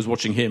whole game was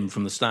watching him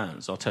from the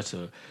stands,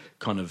 Arteta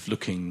kind of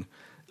looking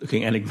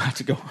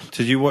enigmatic on.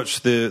 Did you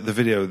watch the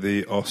video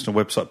the Arsenal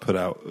website put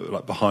out,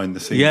 like behind the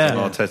scenes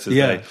on Arteta's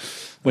day?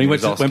 When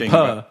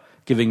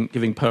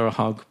giving Per a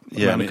hug.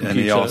 Yeah, and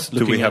he asked,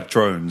 "Do we have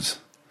drones?"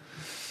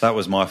 That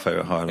was my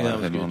favourite highlight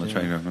of him on the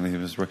training ground, and he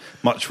was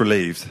much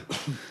relieved.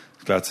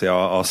 Glad to see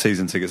our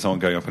season tickets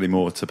aren't going up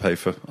anymore to pay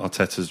for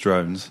Arteta's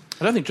drones.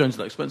 I don't think drones are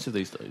that expensive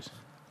these days.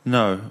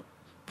 No,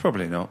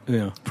 probably not.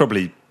 Yeah,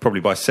 probably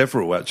by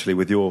several actually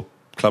with your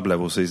club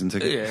level season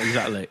ticket. Yeah,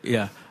 exactly.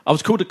 Yeah, I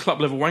was called a club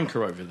level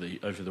wanker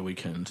over the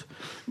weekend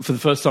for the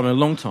first time in a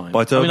long time.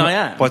 By Dermot? I mean,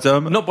 I am. By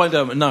Dermot? Not by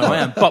Dermot. No, I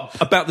am. But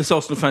about this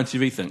Arsenal Fan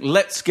TV thing.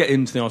 Let's get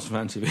into the Arsenal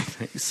Fan TV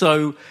thing.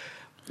 So,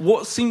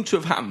 what seemed to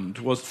have happened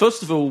was,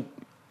 first of all,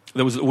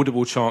 there was an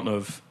audible chant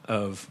of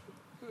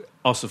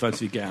Arsenal Fan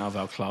TV, get out of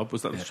our club.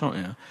 Was that the chant?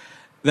 Yeah.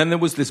 Then there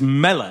was this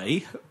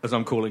melee, as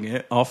I'm calling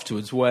it,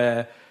 afterwards,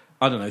 where,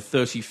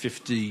 30,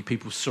 50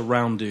 people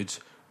surrounded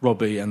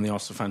Robbie and the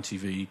Arsenal Fan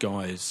TV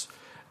guys,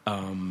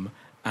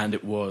 and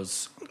it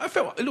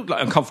looked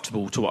like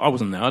uncomfortable to what I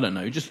wasn't there. I don't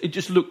know. It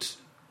just looked,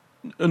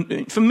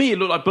 for me, it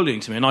looked like bullying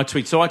to me. And I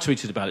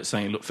tweeted about it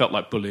saying it felt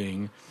like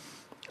bullying,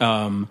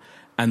 and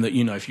that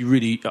if you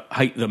really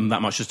hate them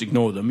that much, just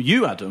ignore them.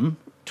 You, Adam,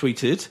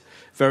 tweeted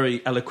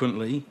very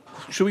eloquently.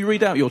 Shall we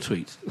read out your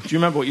tweet? Do you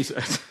remember what you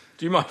said?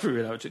 Do you mind if we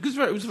read out? Because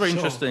it was very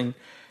interesting.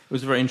 It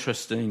was a very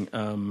interesting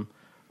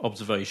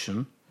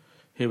observation.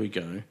 Here we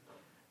go.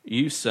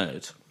 You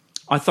said,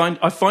 I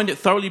find it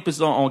thoroughly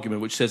bizarre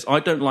argument which says, I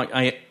don't like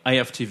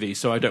AFTV,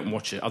 so I don't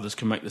watch it. Others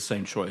can make the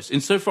same choice.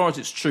 Insofar as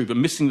it's true, but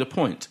missing the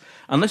point.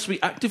 Unless we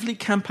actively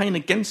campaign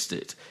against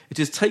it, it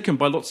is taken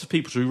by lots of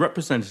people to be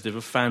representative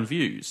of fan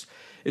views.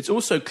 It's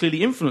also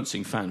clearly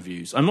influencing fan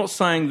views. I'm not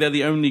saying they're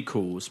the only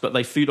cause, but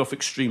they feed off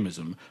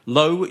extremism.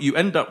 You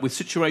end up with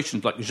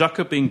situations like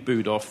Xhaka being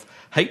booed off,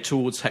 hate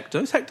towards Hector.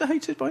 Is Hector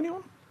hated by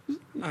anyone?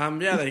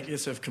 They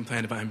sort of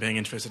complain about him being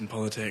interested in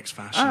politics,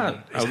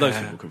 fashion. Those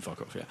people can fuck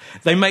off, yeah.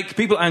 They make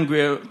people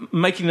angrier,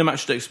 making the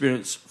matchday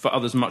experience for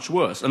others much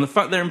worse. And the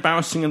fact they're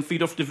embarrassing and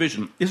feed off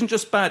division isn't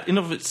just bad in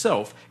of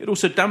itself, it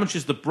also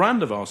damages the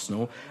brand of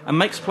Arsenal and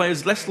makes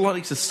players less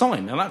likely to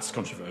sign, now that's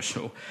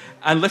controversial,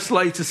 and less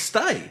likely to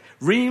stay,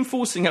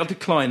 reinforcing our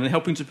decline and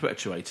helping to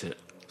perpetuate it.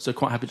 So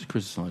quite happy to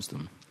criticise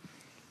them.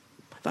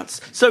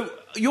 So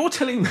you're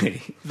telling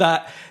me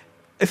that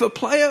if a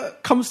player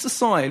comes to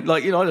sign,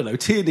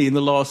 Tierney in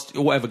the last,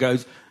 or whatever,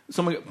 goes,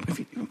 if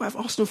you have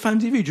Arsenal Fan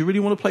TV, do you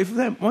really want to play for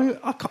them?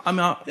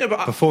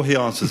 Before he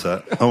answers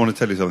that, I want to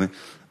tell you something.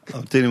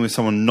 I'm dealing with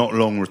someone not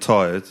long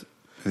retired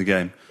in the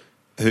game,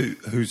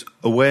 whose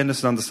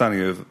awareness and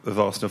understanding of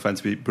Arsenal Fan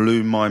TV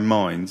blew my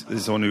mind. This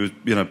is someone who was,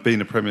 been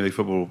a Premier League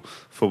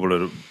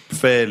footballer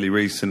fairly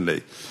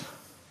recently.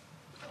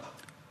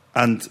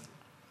 And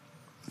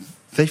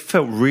they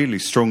felt really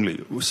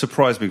strongly. It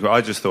surprised me, but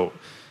I just thought,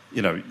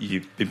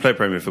 you've been playing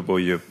Premier football,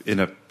 you're in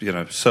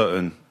a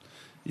certain,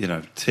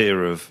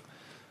 tier of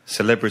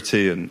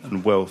celebrity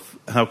and wealth.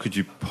 How could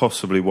you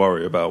possibly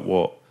worry about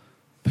what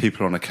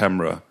people on a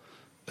camera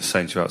are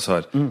saying to you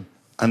outside? Mm.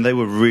 And they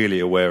were really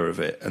aware of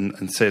it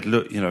and said,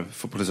 look,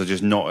 footballers are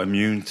just not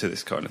immune to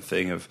this kind of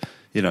thing of,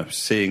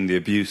 seeing the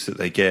abuse that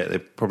they get. They're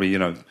probably,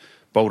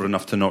 bold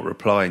enough to not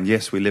reply. And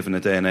yes, we live in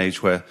a day and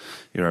age where,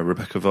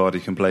 Rebecca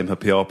Vardy can blame her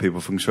PR people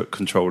for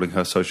controlling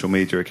her social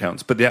media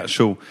accounts. But the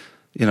actual...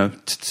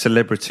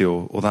 celebrity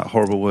or that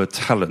horrible word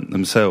talent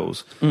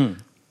themselves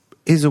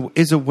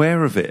is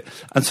aware of it,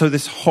 and so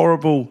this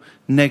horrible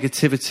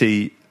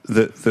negativity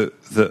that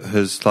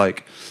has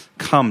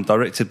come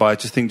directed by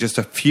just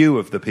a few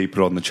of the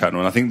people on the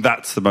channel, and I think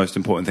that's the most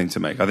important thing to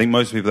make. I think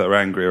most people that are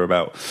angry are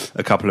about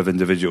a couple of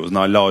individuals, and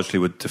I largely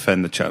would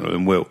defend the channel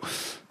and will.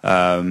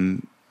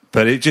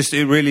 But it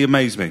really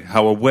amazed me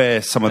how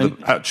aware some of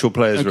the actual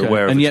players are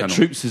aware of the channel. And yet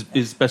Troops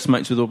is best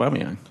mates with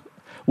Aubameyang.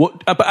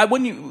 But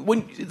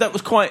when that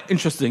was quite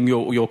interesting.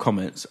 Your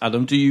comments,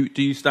 Adam. Do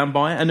you stand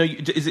by it? I know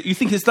you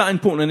think it's that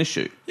important an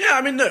issue. Yeah,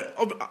 I mean,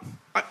 look,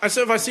 I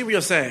see what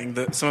you're saying.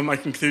 That some of my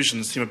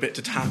conclusions seem a bit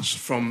detached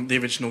from the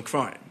original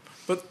crime.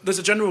 But there's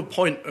a general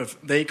point of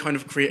they kind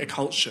of create a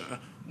culture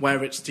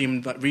where it's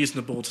deemed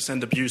reasonable to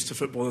send abuse to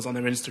footballers on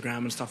their Instagram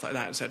and stuff like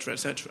that, etc.,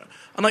 etc.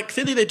 And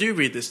clearly they do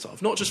read this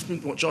stuff, not just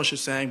from what Josh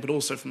is saying, but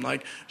also from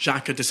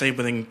Xhaka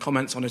disabling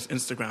comments on his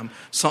Instagram.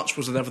 Such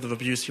was the level of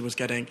abuse he was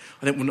getting.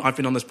 I think when I've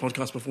been on this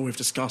podcast before, we've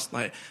discussed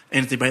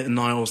Ainsley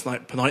Maitland-Niles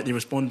politely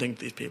responding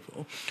to these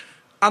people.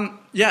 And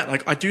yeah,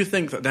 I do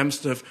think that them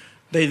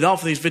they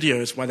love these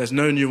videos where there's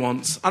no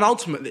nuance, and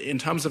ultimately in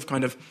terms of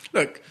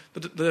look,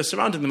 they're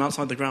surrounding them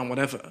outside the ground,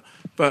 whatever,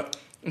 but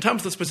in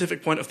terms of the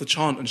specific point of the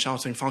chant and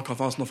shouting "fuck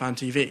off Arsenal fan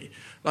TV,"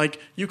 like,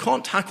 you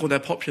can't tackle their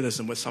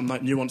populism with some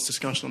like nuanced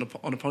discussion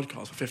on a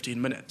podcast for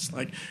 15 minutes.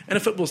 Like, in a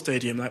football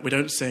stadium, like, we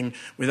don't sing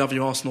 "We love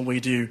you Arsenal, we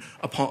do,"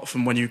 apart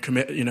from when you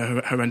commit,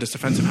 horrendous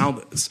defensive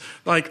howlers.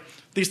 Like,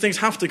 these things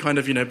have to kind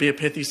of, be a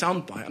pithy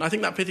soundbite. And I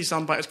think that pithy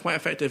soundbite is quite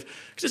effective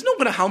because it's not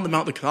going to hound them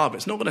out the club.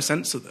 It's not going to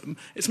censor them.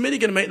 It's merely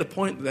going to make the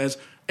point that there's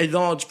a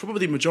large,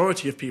 probably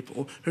majority of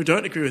people who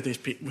don't agree with these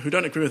people, who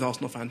don't agree with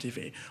Arsenal fan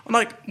TV. And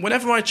like,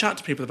 whenever I chat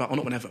to people about, or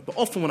not whenever, but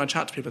often when I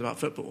chat to people about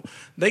football,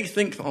 they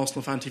think that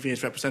Arsenal fan TV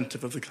is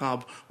representative of the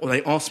club, or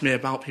they ask me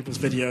about people's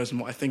videos and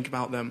what I think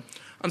about them.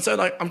 And so,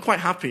 like, I'm quite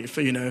happy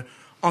for,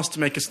 us to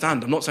make a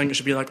stand. I'm not saying it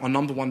should be like our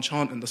number one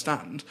chant in the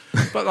stand,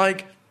 but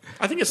like,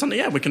 I think it's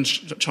something, we can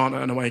chant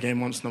at an away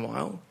game once in a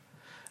while.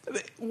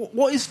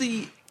 What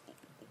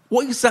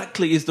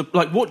exactly is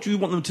what do you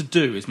want them to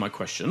do is my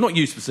question. Not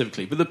you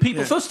specifically, but the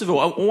people. Yeah. First of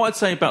all, what I'd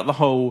say about the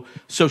whole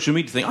social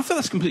media thing, I feel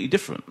that's completely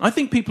different. I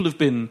think people have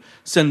been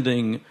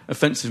sending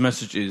offensive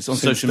messages on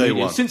social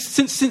media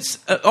since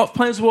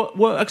players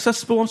were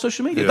accessible on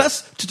social media. Yeah.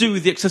 That's to do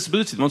with the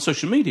accessibility of them on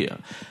social media.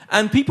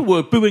 And people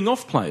were booing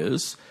off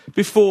players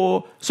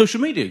before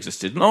social media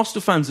existed. And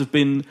Arsenal fans have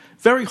been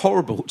very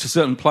horrible to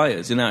certain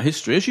players in our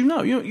history, as you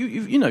know.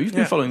 You've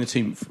been following the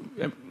team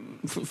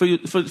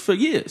for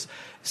years.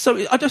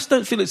 So I just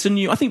don't feel it's a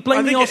new... I think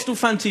blaming Arsenal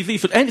fan TV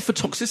for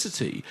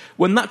toxicity,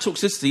 when that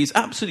toxicity has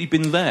absolutely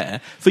been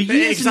there for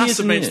years and years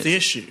and years. It exacerbates the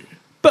issue.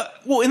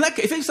 But, in that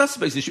case, if it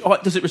exacerbates the issue,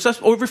 does it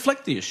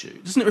reflect the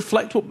issue? Doesn't it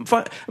reflect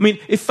what... I mean,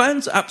 if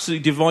fans are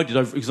absolutely divided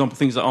over, for example,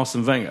 things like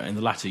Arsene Wenger in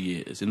the latter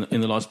years, in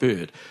the last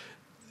period...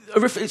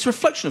 It's a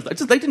reflection of that.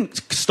 They didn't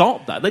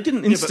start that. They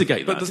didn't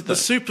instigate that. But the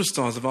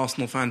superstars of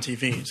Arsenal fan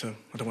TV, so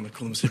I don't want to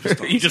call them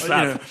superstars. You just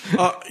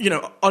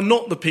are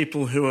not the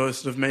people who are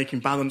sort of making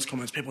balanced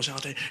comments. People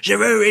shouting,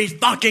 "Giroud is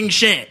fucking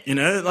shit."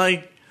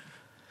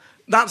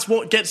 That's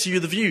what gets you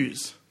the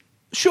views.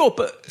 Sure,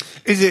 but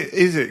is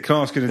it? Can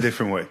I ask in a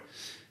different way?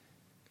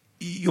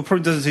 Your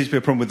problem doesn't seem to be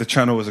a problem with the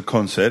channel as a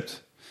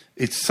concept.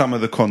 It's some of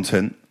the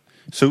content.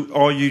 So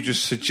are you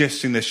just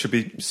suggesting there should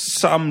be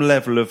some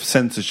level of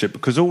censorship?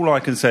 Because all I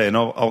can say, and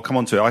I'll come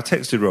on to it, I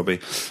texted Robbie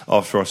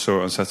after I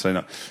saw it on Saturday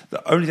night.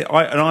 The only thing,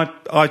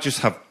 I just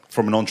have,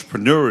 from an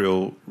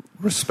entrepreneurial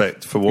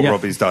respect for what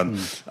Robbie's done,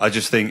 I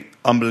just think,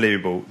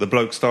 unbelievable. The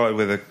bloke started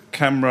with a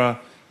camera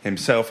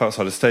himself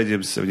outside the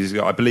stadium 7 years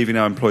ago. I believe he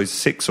now employs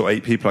 6 or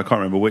 8 people. I can't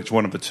remember which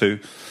one of the two.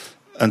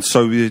 And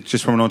so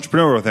just from an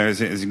entrepreneurial thing,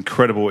 it's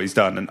incredible what he's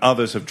done. And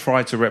others have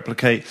tried to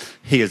replicate.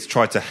 He has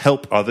tried to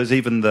help others.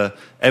 Even the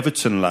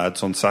Everton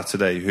lads on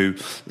Saturday,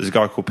 there's a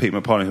guy called Pete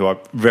Mapani, who I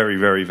very,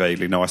 very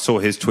vaguely know. I saw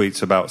his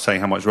tweets about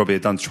saying how much Robbie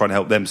had done to try and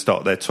help them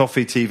start their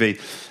Toffee TV.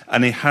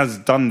 And he has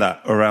done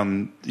that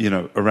around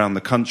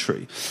the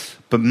country.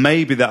 But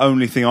maybe the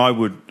only thing I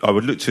would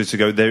look to is to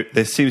go,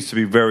 there seems to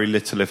be very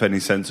little, if any,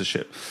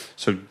 censorship.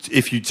 So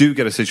if you do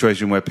get a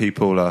situation where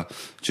people are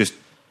just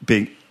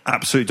being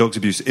absolute dogs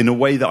abuse in a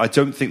way that I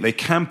don't think they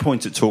can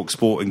point at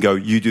TalkSport and go,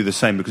 you do the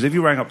same. Because if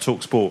you rang up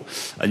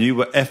TalkSport and you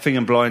were effing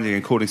and blinding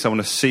and calling someone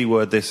a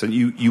C-word this, and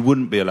you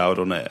wouldn't be allowed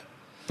on air.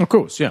 Of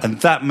course, yeah.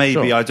 And that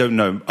maybe, sure. I don't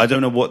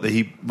know what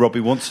Robbie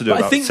wants to do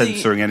about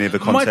censoring any of the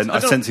content. I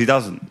sense he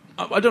doesn't.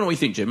 I don't know what you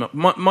think, Jim.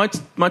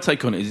 My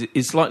take on it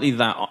is slightly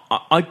that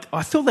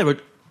I feel there were...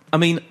 I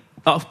mean...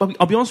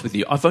 I'll be honest with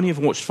you, I've only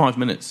ever watched 5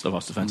 minutes of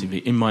Arsenal Fan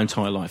TV in my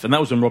entire life, and that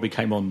was when Robbie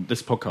came on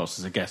this podcast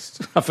as a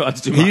guest. I felt I had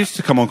to do He used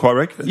to come on quite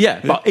regularly.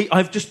 Yeah, but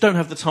I just don't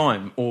have the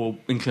time or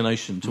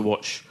inclination to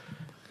watch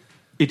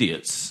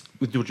idiots,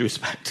 with due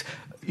respect,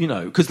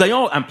 because they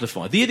are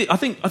amplified. The idiot, I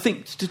think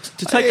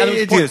to take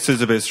idiots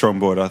is a bit strong,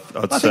 boy. I'd say.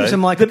 I think it's a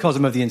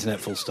microcosm of the internet.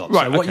 Full stop.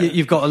 Right. So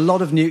you've got a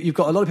lot of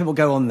people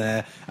go on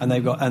there, and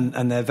they've got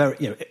and they're very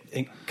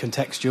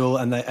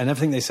contextual, and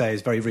everything they say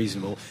is very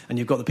reasonable. And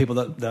you've got the people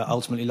that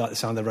ultimately like the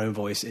sound of their own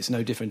voice. It's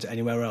no different to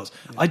anywhere else.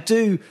 I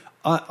do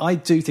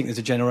think there's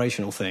a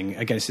generational thing.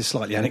 Again, this is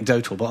slightly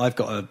anecdotal, but I've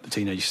got a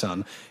teenage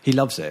son. He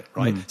loves it,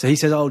 right? So he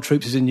says,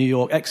 Troops is in New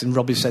York. X, and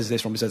Robbie says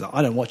this, Robbie says that.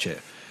 I don't watch it.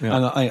 Yeah.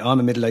 And I'm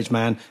a middle-aged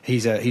man.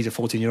 He's a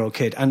 14-year-old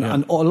kid. And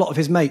a lot of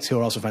his mates who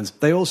are Arsenal fans,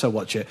 they also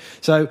watch it.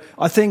 So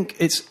I think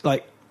it's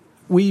like...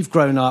 We've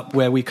grown up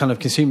where we kind of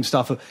consume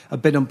stuff a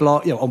bit on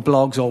on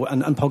blogs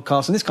and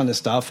podcasts and this kind of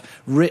stuff,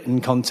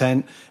 written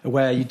content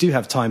where you do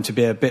have time to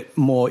be a bit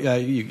more.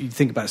 You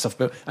think about stuff,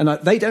 and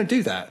they don't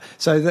do that.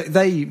 So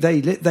they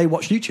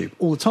watch YouTube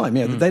all the time.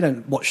 Yeah, they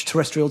don't watch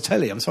terrestrial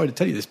telly. I'm sorry to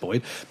tell you this,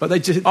 Boyd, but they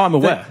just. I'm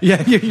aware.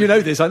 You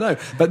know this. I know.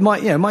 But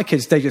my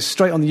kids, they just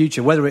straight on the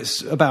YouTube, whether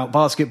it's about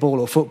basketball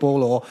or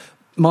football or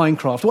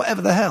Minecraft,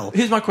 whatever the hell.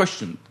 Here's my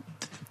question.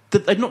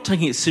 They're not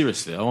taking it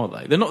seriously, are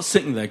they? They're not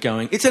sitting there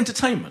going, it's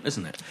entertainment,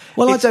 isn't it?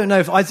 Well, I don't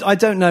know. I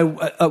don't know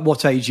at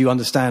what age you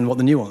understand what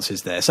the nuance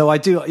is there. So I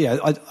do,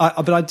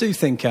 but I do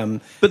think...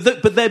 But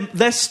they're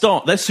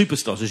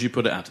superstars, as you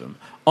put it, Adam,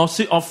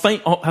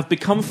 have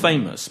become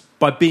famous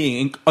by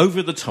being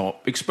over the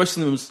top,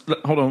 expressing them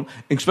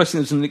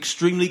as an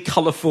extremely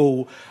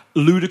colourful,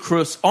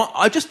 ludicrous.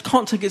 I just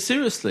can't take it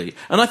seriously.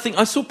 And I think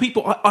I saw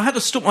people. I had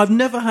a storm. I've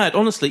never had,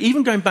 honestly,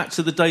 even going back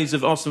to the days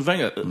of Arsene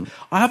Wenger.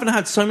 I haven't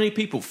had so many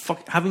people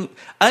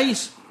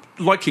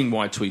liking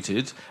what I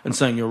tweeted and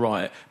saying you're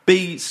right.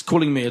 B,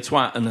 calling me a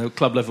twat and a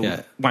club level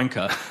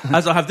wanker,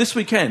 as I have this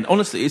weekend.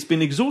 Honestly, it's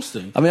been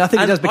exhausting. I mean, I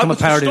think it does become a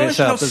parody in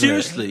itself. How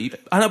seriously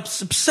and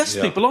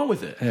obsessed people are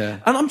with it. Yeah.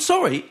 And I'm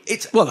sorry,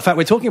 it's the fact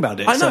we're talking about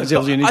it. I know.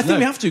 So I think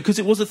we have to because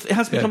it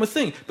has become a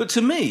thing. But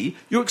to me,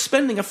 you're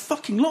expending a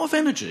fucking lot of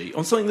energy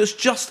on something that's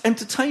just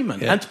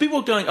entertainment. Yeah. And to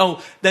people going,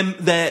 "Oh,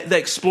 they're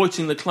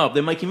exploiting the club.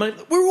 They're making money."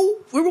 We're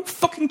all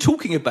fucking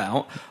talking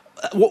about.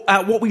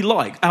 What we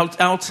like,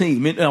 our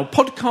team, our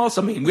podcast.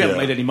 I mean, we haven't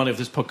made any money off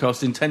this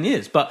podcast in 10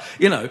 years, but,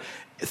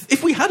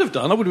 if we had have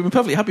done, I would have been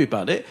perfectly happy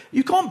about it.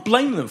 You can't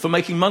blame them for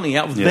making money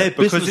out of their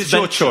business because it's venture.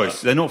 your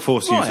choice. They're not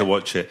forcing you to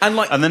watch it. And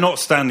they're not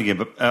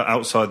standing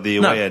outside the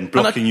away end,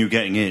 blocking you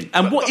getting in.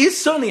 And what is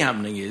certainly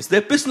happening is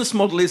their business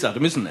model is,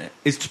 Adam, isn't it?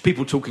 Is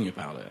people talking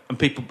about it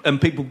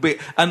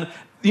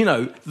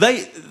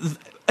they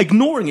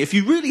ignoring it. If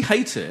you really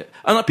hate it,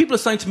 and people are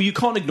saying to me, you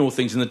can't ignore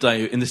things in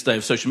this day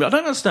of social media. I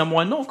don't understand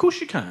why not. Of course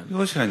you can. Of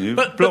course you can. You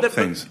block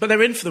things. But they're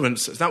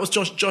influencers. That was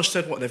Josh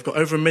said. What, they've got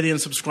over 1 million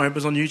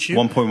subscribers on YouTube.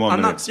 1.1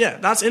 million.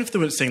 And that's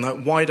influencing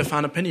like wider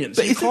fan opinions.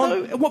 But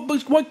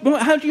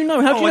how do you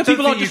know? How do you know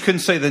people you can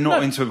say they're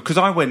not into it because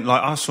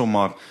I saw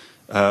my.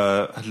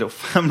 A little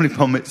family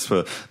bar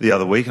mitzvah the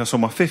other week. I saw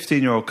my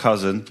 15-year-old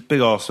cousin,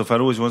 big Arsenal fan,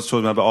 always wants to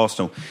talk about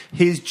Arsenal.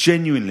 He's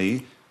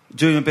genuinely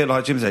doing a bit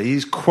like Jim said.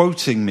 He's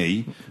quoting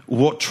me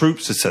what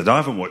Troops has said. I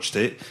haven't watched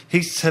it.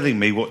 He's telling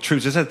me what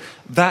Troops has said.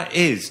 That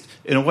is,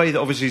 in a way that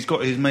obviously he's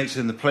got his mates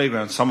in the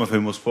playground, some of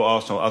whom will support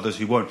Arsenal, others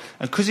who won't.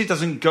 And because he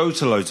doesn't go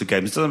to loads of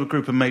games, he doesn't have a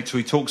group of mates who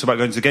he talks about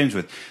going to games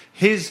with,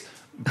 his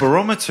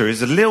barometer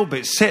is a little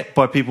bit set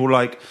by people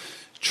like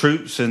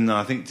Troops and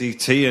I think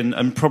DT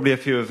and probably a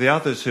few of the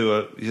others who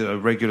are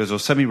regulars or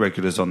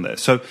semi-regulars on there.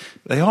 So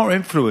they are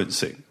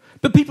influencing.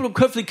 But people are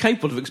perfectly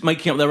capable of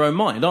making up their own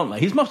mind, aren't they?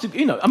 He must have,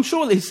 I'm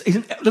sure he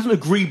doesn't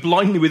agree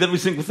blindly with every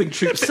single thing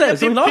Troop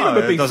says. I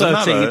remember being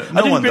 13.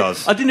 No one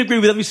does. I didn't agree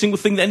with every single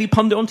thing that any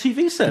pundit on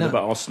TV said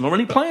about Arsenal or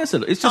any player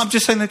said. I'm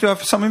just saying they do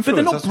have some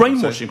influence. But they're not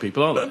brainwashing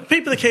people, are they? But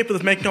people are capable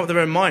of making up their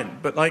own mind,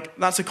 but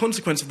that's a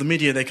consequence of the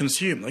media they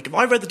consume. Like, if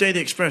I read the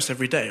Daily Express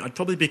every day, I'd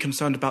probably be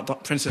concerned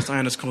about Princess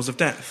Diana's cause of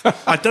death.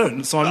 I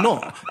don't, so I'm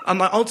not.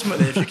 And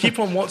ultimately, if you keep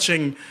on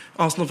watching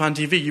Arsenal Fan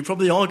TV, you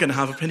probably are going to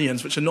have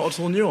opinions which are not at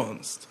all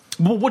nuanced.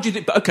 Well, what do you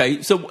think?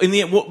 Okay, so in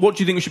the end, what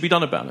do you think should be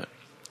done about it?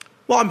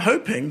 Well, I'm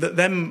hoping that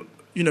them,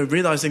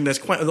 realising there's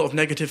quite a lot of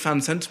negative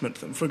fan sentiment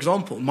to them, for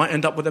example, might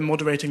end up with them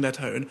moderating their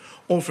tone,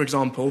 or, for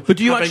example... But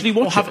do you actually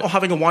watch it? Or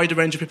having a wider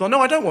range of people...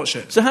 No, I don't watch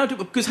it. So how do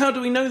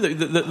we know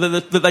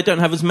that they don't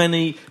have as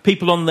many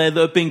people on there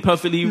that are being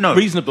perfectly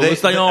reasonable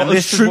as they are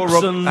as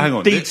Troops and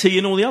DT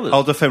and all the others?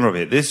 I'll defend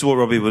Robbie. This is what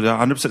Robbie would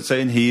 100%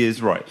 say, and he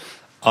is right.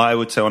 I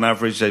would say, on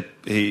average,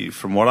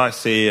 from what I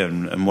see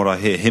and what I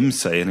hear him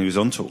say, and he was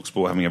on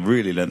TalkSport having a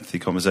really lengthy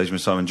conversation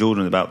with Simon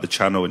Jordan about the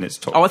channel and its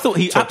toxicity. Oh, I thought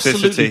he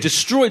absolutely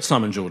destroyed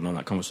Simon Jordan on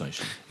that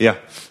conversation. Yeah.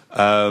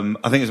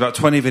 I think it's about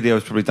 20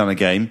 videos probably done a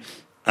game,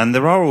 and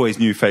there are always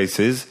new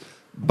faces,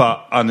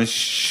 but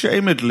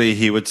unashamedly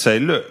he would say,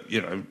 look,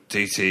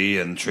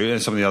 DT and True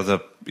and some of the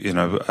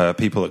other,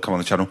 people that come on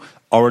the channel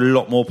are a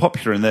lot more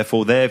popular, and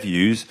therefore their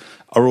views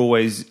are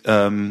always...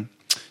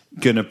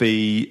 going to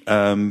be,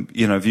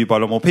 viewed by a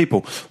lot more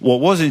people.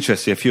 What was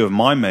interesting, a few of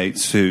my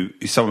mates,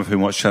 some of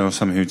whom watch channels,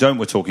 some who don't,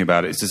 were talking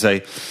about it, is to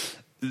say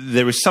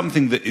there is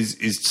something that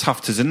is tough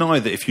to deny,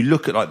 that if you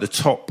look at the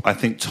top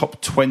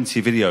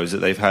 20 videos that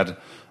they've had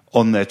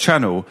on their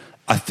channel,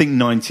 I think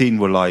 19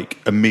 were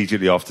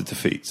immediately after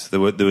defeats. There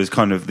was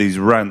kind of these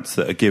rants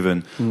that are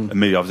given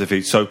immediately after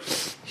defeat. So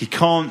he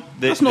can't...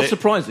 That's not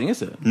surprising,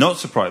 is it? Not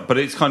surprising, but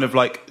it's kind of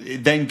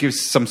it then gives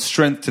some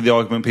strength to the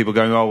argument, people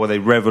going, they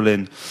revel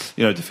in,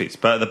 defeats.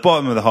 But at the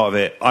bottom of the heart of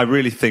it, I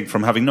really think,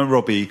 from having known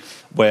Robbie,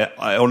 where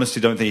I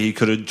honestly don't think he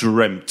could have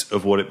dreamt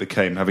of what it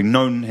became, having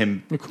known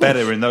him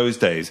better in those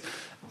days,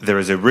 there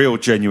is a real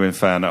genuine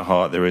fan at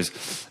heart. There is...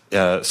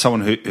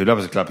 someone who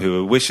loves the club,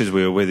 who wishes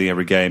we were winning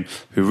every game,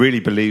 who really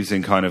believes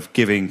in kind of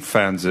giving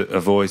fans a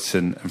voice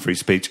and free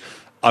speech.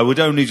 I would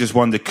only just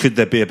wonder, could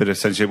there be a bit of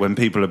censorship when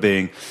people are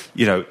being,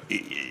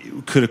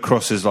 could have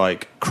crossed as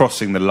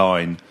crossing the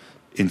line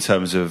in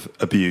terms of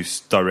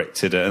abuse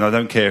directed at, and I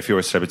don't care if you're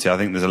a celebrity, I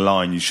think there's a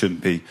line, you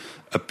shouldn't be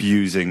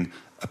abusing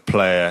a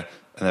player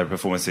and their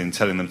performance and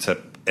telling them to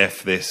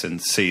F this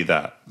and see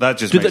that. That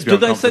just makes me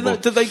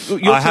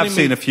uncomfortable. I have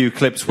seen a few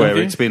clips where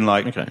it's been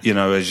a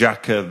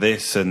Xhaka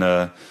this and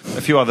a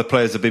few other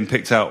players have been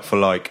picked out for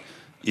what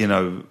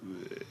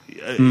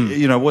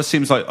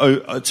seems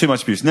like too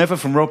much abuse. Never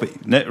from Robbie.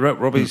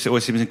 Robbie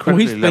always seems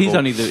incredibly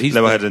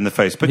level-headed in the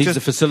face. But he's the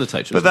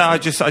facilitator. But I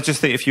just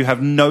think if you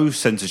have no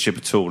censorship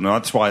at all, now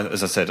that's why,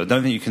 as I said, I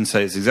don't think you can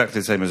say it's exactly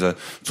the same as a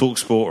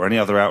TalkSport or any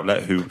other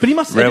outlet who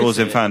revels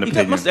in fan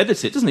opinion. He must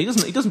edit it, doesn't he?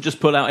 He doesn't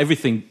just pull out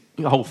everything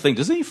the whole thing.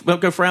 Does he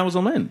go for hours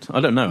on end? I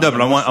don't know. No,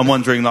 but I'm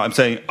wondering, like I'm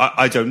saying,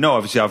 I don't know.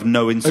 Obviously, I have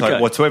no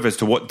insight whatsoever as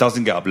to what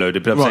doesn't get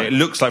uploaded. But I'm saying it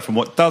looks like from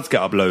what does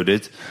get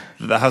uploaded,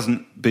 that there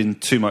hasn't been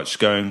too much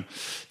going,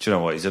 do you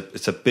know what,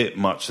 it's a bit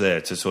much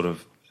there to sort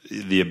of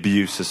the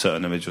abuse a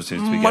certain individual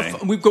seems to be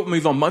getting. We've got to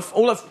move on.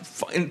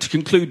 To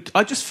conclude,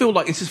 I just feel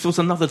like it just feels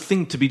another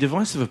thing to be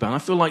divisive about. I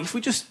feel like if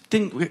we just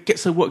didn't get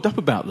so worked up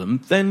about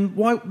them, then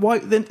why?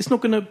 Then it's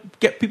not going to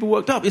get people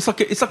worked up. It's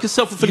like a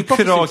self-fulfilling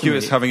prophecy. You could argue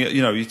it's having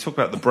you talk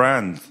about the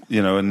brand,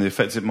 and the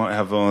effects it might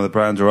have on the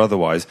brand or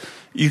otherwise.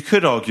 You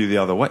could argue the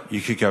other way. You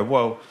could go,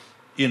 well,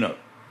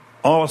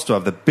 Arsenal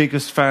have the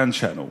biggest fan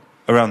channel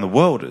around the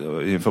world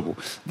in football.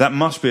 That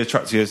must be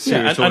attracting a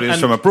serious audience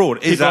from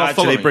abroad. Is that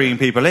actually bringing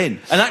people in?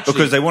 And actually,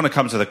 because they want to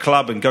come to the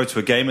club and go to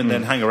a game and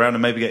then hang around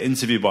and maybe get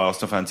interviewed by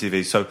Arsenal Fan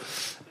TV. So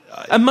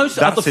and most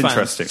that's other fans,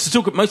 interesting. To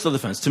talk about most other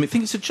fans, to me,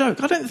 think it's a joke.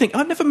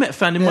 I've never met a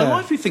fan in my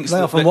life who thinks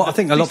that. I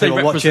think a lot of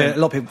people watch it. A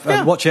lot of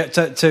people watch it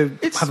to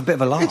have a bit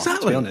of a laugh.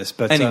 Exactly. To be honest,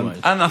 but anyway,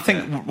 and I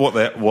think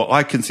what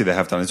I can see they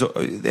have done is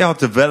they are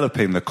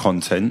developing the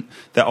content.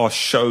 There are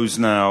shows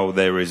now.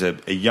 There is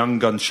a Young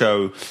Gun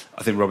show.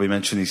 I think Robbie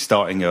mentioned he's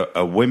starting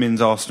a women's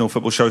Arsenal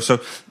football show,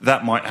 so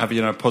that might have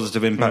a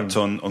positive impact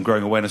on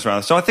growing awareness around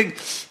it. So I think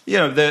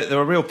there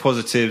are real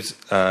positives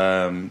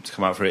to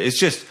come out for it. It's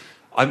just.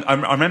 I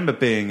remember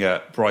being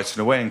at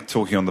Brighton away and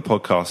talking on the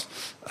podcast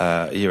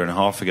a year and a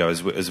half ago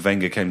as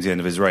Wenger came to the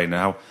end of his reign,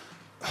 and how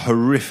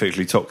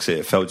horrifically toxic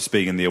it felt just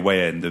being in the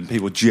away end and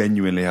people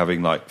genuinely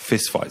having like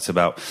fist fights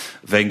about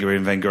Wenger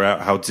in, Wenger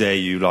out. How dare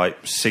you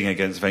sing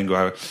against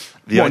Wenger?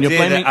 The idea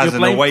that as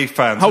an away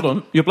fan... Hold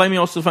on, you're blaming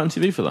Arsenal Fan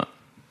TV for that?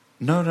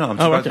 No, I'm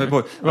about to make a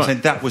point. I'm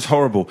saying that was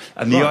horrible.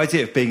 And the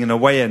idea of being an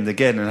away end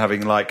again and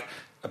having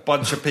a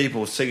bunch of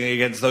people singing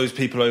against those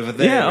people over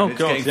there. Yeah,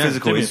 getting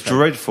physical. It's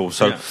dreadful.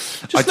 So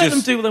just let them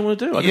do what they want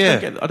to do.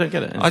 I don't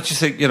get it. I just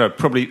think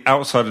probably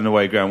outside an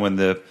away ground when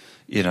the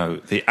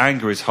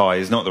anger is high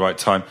is not the right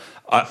time.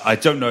 I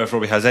don't know if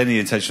Robbie has any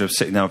intention of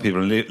sitting down with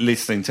people and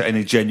listening to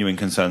any genuine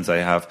concerns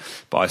they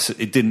have, but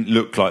it didn't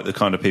look like the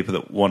kind of people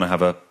that want to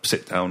have a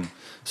sit down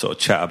sort of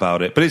chat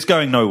about it. But it's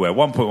going nowhere.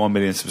 1.1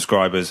 million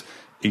subscribers.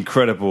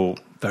 Incredible.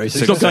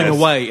 It's not going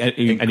away.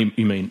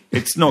 You mean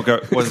it's not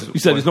going? You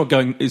said it's not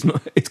going.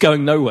 It's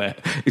going nowhere.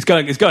 It's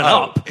going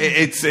up.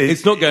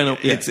 It's not going up.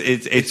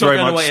 It's very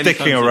much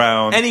sticking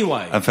around.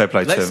 Anyway, and fair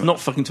play to let's him. not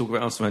fucking talk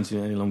about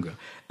Arsenal any longer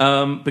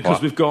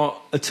because we've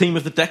got a team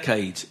of the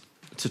decade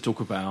to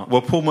talk about.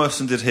 Well, Paul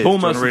Merson did his. Paul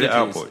Merson did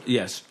his.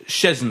 Yes,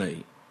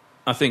 Szczesny.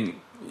 I think.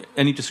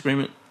 Any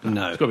disagreement?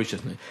 No. It's got to be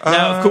Szczesny.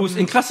 Now, of course,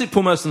 in classic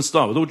Paul Merson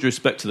style, with all due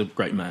respect to the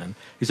great man,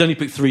 he's only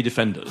picked 3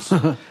 defenders.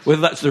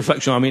 Whether that's the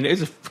reflection, it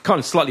is a kind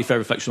of slightly fair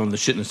reflection on the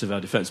shitness of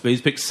our defence, but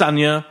he's picked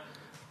Sanya.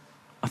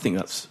 I think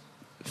that's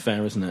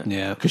fair, isn't it?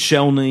 Yeah.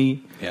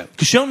 Koscielny. Yeah.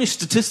 Koscielny,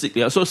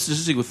 statistically, I saw a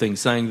statistical thing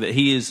saying that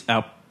he is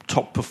our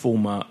top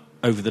performer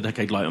over the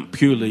decade,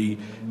 purely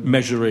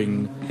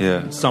measuring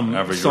some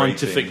average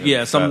scientific,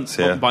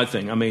 rating, by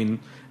thing.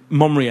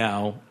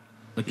 Monreal.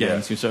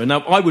 Again, so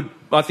now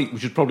I think we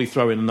should probably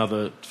throw in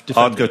another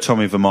defender. I'd go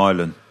Tommy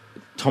Vermaelen.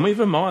 Tommy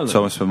Vermaelen.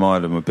 Thomas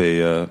Vermaelen would be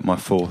my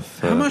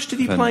fourth. How much did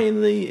he play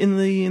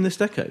in this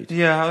decade?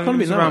 Yeah, he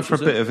was around for a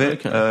bit of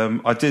it.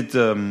 Okay. I did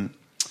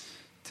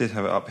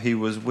have it up. He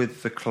was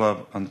with the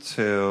club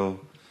until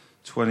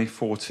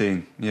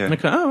 2014. Yeah.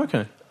 Okay. Oh,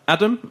 okay.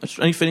 Adam,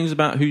 any feelings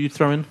about who you'd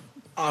throw in?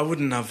 I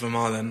wouldn't have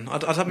Vermaelen.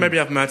 I'd maybe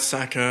have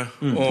Mertesacker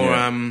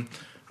or.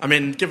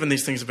 Given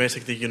these things are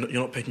basically you're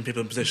not picking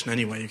people in position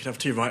anyway, you could have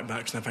 2 right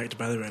backs and have Hector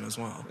Bellerin as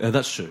well. Yeah,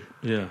 that's true.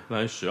 Yeah,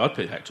 that is true. I'd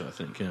pick Hector, I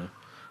think,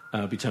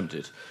 I'd be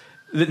tempted.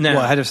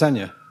 Now, ahead of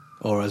Sanya?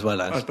 Or as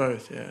well as?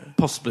 Both, yeah.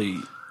 Possibly.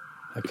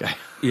 Okay.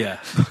 Yeah.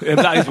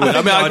 That is weird.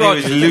 I idea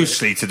is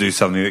loosely to do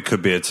something that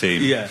could be a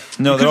team. Yeah.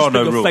 No, there are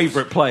no rules.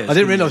 Favourite players. I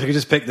didn't realise we could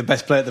just pick the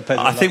best player at the pen.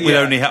 I think I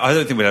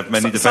don't think we'd have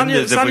many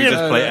defenders if we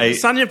just play 8.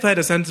 Sanya played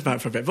a centre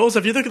back for a bit, but also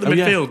if you look at the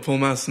midfield, Paul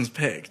Merson's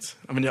picked.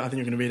 I think you're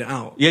going to read it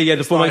out. Yeah.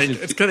 The formation.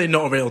 It's clearly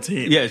not a real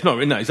team. Yeah, it's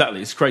not. No,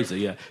 exactly. It's crazy.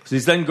 Yeah. So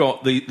he's then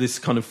got this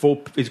kind of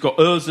 4. He's got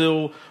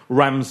Ozil,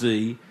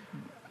 Ramsey.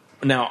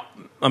 Now,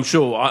 I'm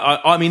sure.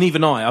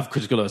 Even I've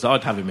critical Ozil.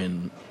 I'd have him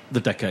in the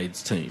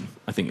decade's team.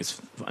 I think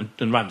it's,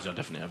 and Ramsey I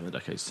definitely have in the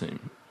decade's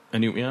team.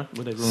 Sami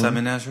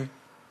Nasri?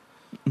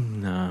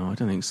 No, I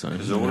don't think so.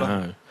 Cazorla?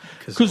 No.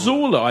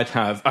 Cazorla I'd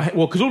have.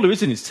 Cazorla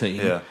is in his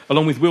team,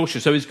 along with Wilshere.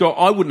 So he's got.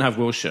 I wouldn't have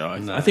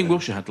Wilshere. I think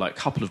Wilshere had a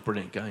couple of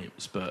brilliant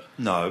games, but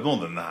no, more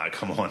than that.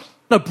 Come on.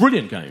 No,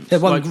 brilliant games. Yeah,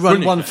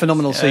 one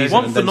phenomenal season,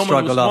 one and then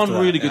struggle after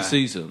one really good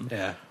season.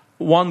 Yeah.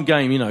 One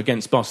game,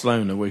 against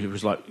Barcelona, where he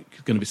was going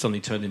to be suddenly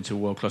turned into a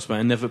world-class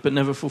player, but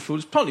never fulfilled.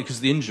 It's partly because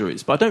of the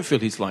injuries, but I don't feel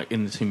he's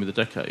in the team of the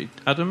decade.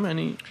 Adam,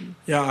 any?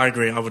 Yeah, I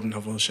agree. I wouldn't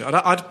have Wilshere.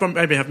 I'd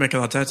maybe have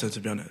Mikel Arteta, to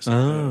be honest.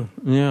 Oh,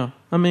 yeah.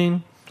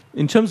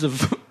 In terms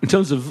of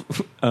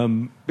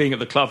being at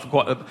the club for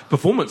quite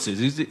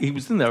performances, he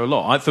was in there a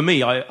lot. For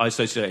me, I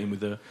associate him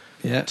with the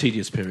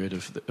tedious period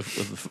of the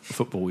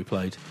football we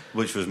played,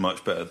 which was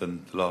much better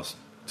than the last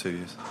 2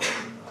 years.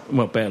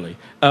 Well, barely.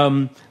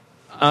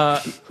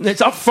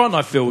 It's up front.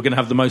 I feel we're going to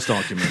have the most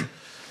argument.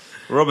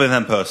 Robin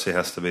Van Persie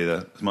has to be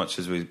there, as much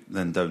as we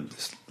then don't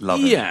just love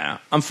him. Yeah,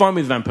 I'm fine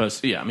with Van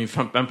Persie. Yeah, I mean,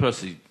 Van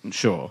Persie,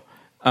 sure.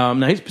 Now,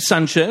 he's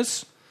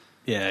Sanchez.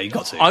 Yeah, you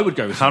got to. I would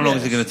go with How long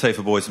Sanchez. is it going to take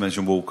for boys to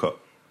mention Walcott?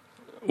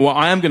 Well,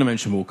 I am going to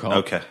mention Walcott.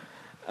 Okay.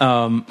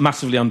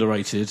 Massively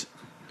underrated.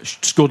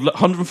 Scored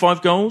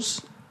 105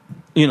 goals.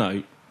 You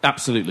know,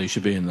 absolutely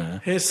should be in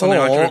there. Here's something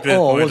I could agree with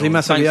Boyd was he on.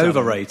 massively Thanks,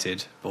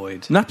 overrated,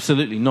 Boyd? No,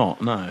 absolutely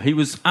not. No, he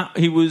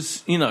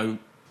was, you know,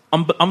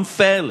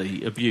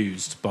 unfairly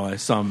abused by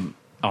some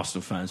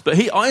Arsenal fans.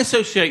 But I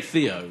associate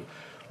Theo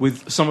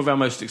with some of our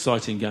most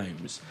exciting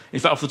games. In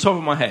fact, off the top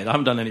of my head, I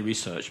haven't done any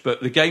research,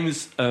 but the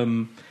games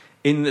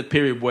in the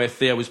period where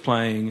Theo was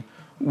playing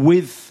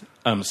with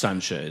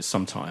Sanchez,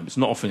 sometimes,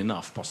 not often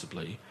enough,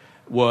 possibly,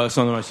 were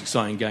some of the most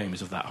exciting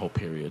games of that whole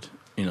period.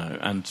 You know,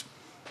 and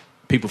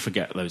people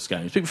forget those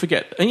games. People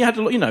forget, and he had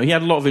a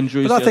lot of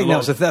injuries. But I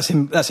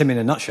think that's him in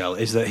a nutshell.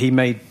 Is that he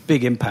made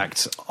big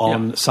impacts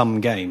on some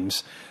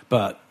games,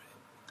 but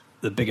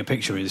the bigger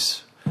picture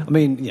is, I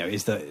mean, you know,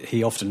 is that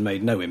he often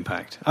made no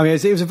impact. I mean,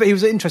 he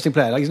was an interesting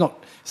player. Like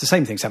it's the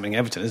same thing's happening at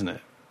Everton, isn't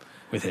it?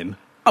 With him.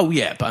 Oh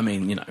yeah, but I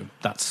mean, you know,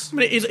 that's. I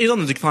mean, he's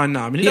on the decline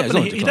now. I mean,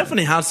 he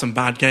definitely had some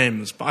bad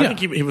games, but I think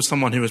he was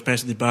someone who was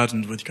basically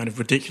burdened with kind of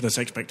ridiculous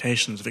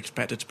expectations of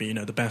expected to be, you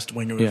know, the best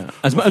winger.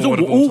 As all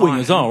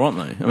wingers are, aren't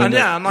they?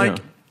 I mean,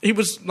 he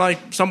was like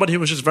somebody who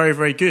was just very,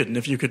 very good, and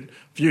if you could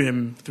view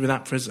him through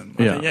that prism,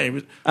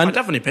 I'd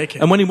definitely pick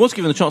him. And when he was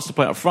given the chance to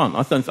play up front,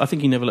 I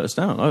think he never let us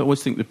down. I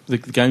always think the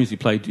games he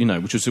played, you know,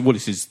 which was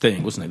his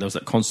thing, wasn't it? There was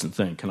that constant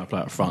thing: can I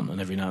play up front?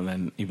 And every now and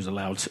then he was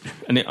allowed to.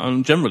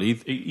 And generally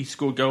he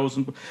scored goals.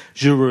 And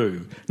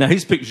Giroud. Now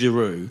he's picked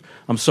Giroud.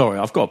 I'm sorry,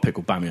 I've got to pick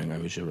Aubameyang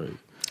over Giroud.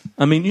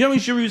 I mean, you know,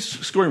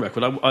 Giroud's scoring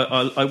record.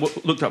 I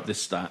looked up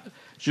this stat.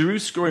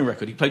 Giroud's scoring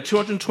record, he played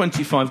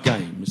 225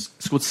 games,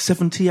 scored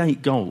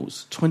 78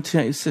 goals,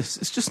 28 assists.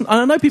 It's just,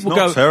 I know people it's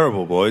not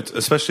terrible, Boyd,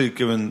 especially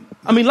given...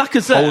 I mean,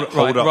 Lacazette...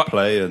 Hold-up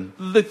play and...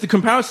 The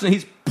comparison,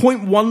 he's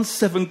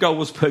 0.17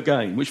 goals per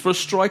game, which for a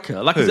striker,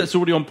 Lacazette's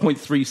already on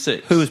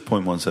 0.36. Who is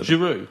 0.17?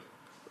 Giroud.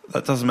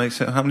 That doesn't make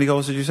sense. How many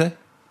goals did you say?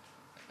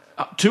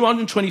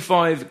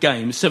 225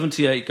 games,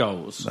 78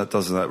 goals.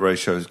 That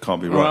ratio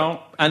can't be right.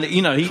 Well, and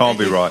you know, he can't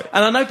be right.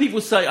 And I know people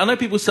say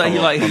he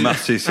like my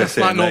maths GCSE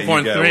like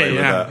 0.3.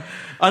 Yeah.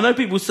 I know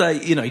people say,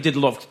 you know, he did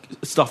a lot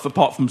of stuff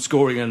apart from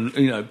scoring, and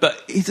you know,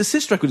 but his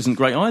assist record isn't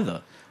great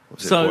either.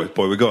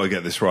 Boy, we've got to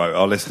get this right.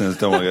 Our listeners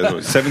don't want to get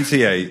this right.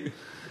 78.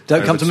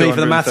 Don't come to me for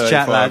the maths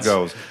chat, lads.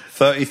 Goals.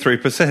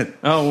 33%.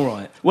 Oh, all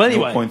right. Well,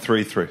 anyway,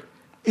 0.33.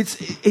 It's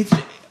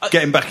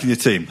get him back in your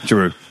team,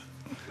 Giroud.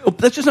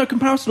 There's just no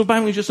comparison.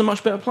 Aubameyang is just a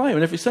much better player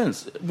in every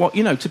sense. What,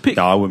 you know, to pick...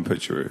 No, I wouldn't pick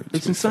Giroud.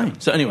 It's insane.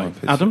 So anyway,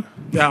 Adam?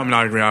 Yeah, I mean,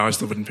 I agree. I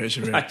still wouldn't pick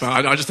Giroud.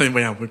 But I just think,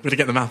 we've got to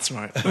get the maths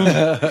right.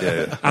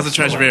 Yeah. As a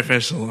Treasury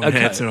official, I'm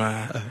here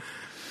to...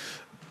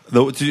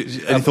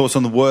 Any thoughts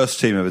on the worst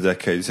team of the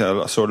decade?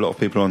 I saw a lot of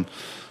people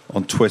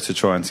on Twitter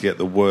trying to get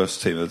the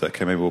worst team of the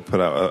decade. Maybe we'll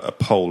put out a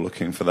poll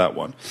looking for that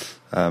one.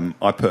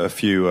 I put a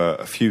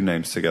few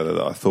names together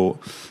that I thought.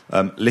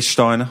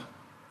 Lichtsteiner.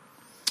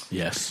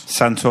 Yes.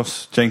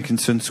 Santos,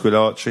 Jenkinson,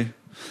 Squillaci,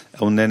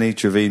 El Neni,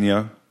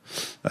 Gervinho,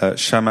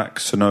 Shamak,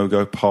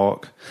 Sonogo,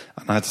 Park,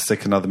 and I had to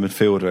stick another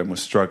midfielder and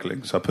was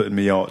struggling, so I put in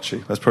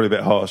Miyachi. That's probably a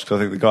bit harsh because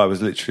I think the guy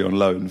was literally on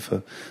loan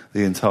for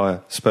the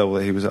entire spell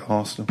that he was at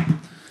Arsenal.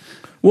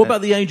 What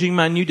about the ageing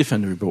Man U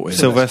defender we brought in?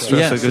 Sylvestre,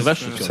 yeah, so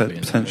Sylvestre's got to be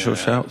in potential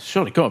there. shout.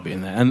 Surely got to be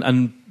in there.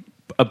 And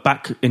a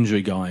back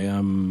injury guy.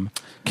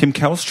 Kim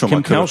Kallstrom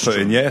I could have put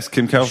in. Yes,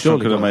 Kim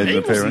Kallstrom could have made an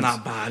appearance. He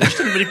wasn't that bad. He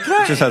didn't really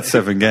play. Just had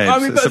 7 games. I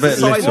mean, it's a bit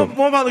little.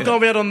 What about the guy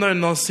we had on loan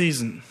last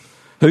season?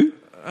 Who?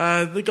 The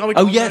guy we got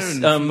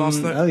on loan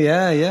last Oh,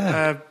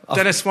 yeah.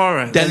 Dennis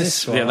Suarez.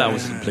 Dennis. Yeah, that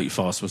was a complete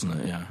farce, wasn't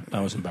it? Yeah,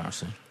 that was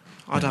embarrassing.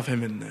 I'd have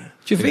him in there.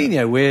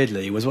 Gervinho,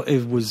 weirdly, was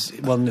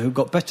one who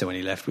got better when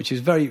he left, which is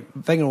very...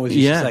 Wenger always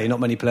used to say,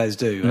 not many players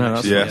do. No,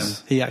 actually,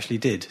 he actually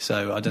did,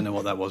 so I don't know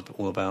what that was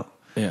all about.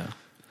 Yeah.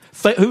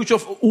 Who's your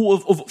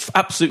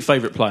absolute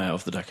favourite player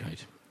of the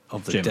decade?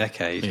 Of the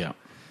decade? Yeah.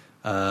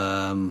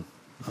 Oh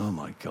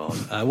my God!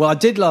 Well, I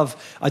did love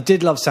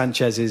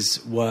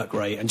Sanchez's work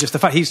rate, and just the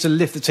fact he used to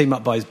lift the team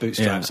up by his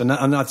bootstraps. And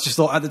I just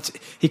thought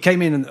he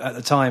came in at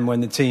the time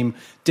when the team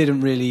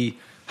didn't really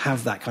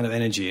have that kind of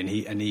energy, and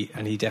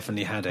he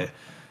definitely had it.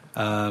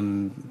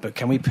 But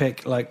can we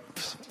pick like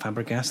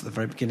Fabregas at the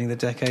very beginning of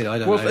the decade? I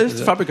don't know. Well, it's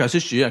Fabregas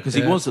issue, yeah, because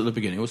he was at the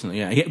beginning, wasn't he?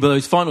 Yeah, but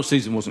his final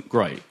season wasn't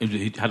great.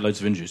 He had loads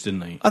of injuries,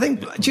 didn't he? I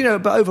think. Do you know?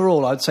 But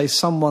overall, I'd say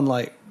someone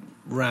like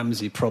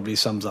Ramsey probably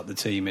sums up the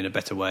team in a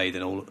better way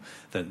than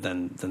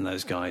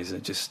those guys.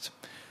 Just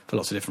for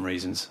lots of different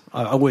reasons.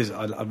 I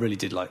really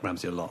did like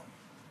Ramsey a lot.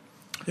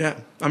 Yeah,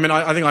 I mean,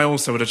 I think I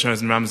also would have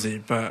chosen Ramsey,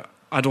 but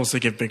I'd also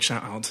give big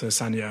shout out to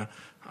Sanya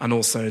and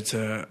also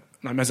to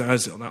Mesut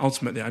Ozil. Now,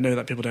 ultimately, I know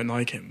that people don't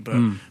like him, but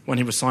when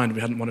he was signed,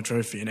 we hadn't won a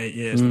trophy in 8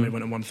 years, and we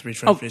went and won 3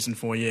 trophies in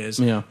 4 years.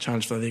 Yeah.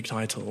 Challenged for the league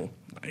title.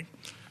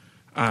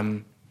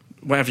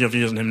 Whatever your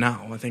views on him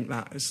now, I think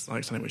that is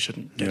like something we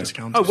shouldn't get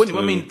discounted.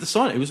 I mean, the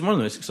signing, it was one of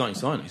the most exciting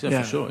signings,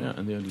 for sure,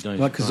 in the early days.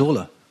 Like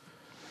Cazorla.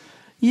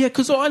 Yeah,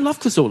 because I love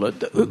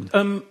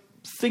Cazorla.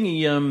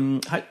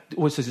 Thingy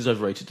always says he's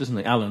overrated, doesn't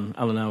he? Alan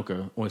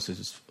Alger always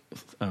says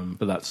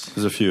but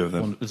there's a few of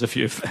them. There's a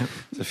few of them.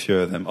 There's a few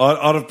of them.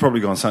 I'd have probably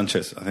gone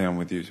Sanchez. I think I'm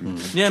with you.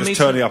 Yeah, just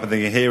turning up and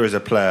thinking, here is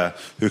a player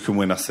who can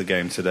win us the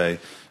game today,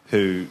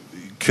 who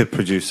could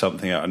produce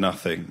something out of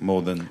nothing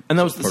more than. And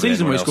that was the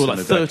season where he scored like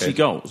 30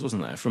 goals,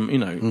 wasn't there?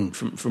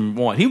 From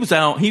wide. He was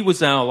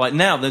our like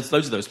now. There's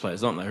loads of those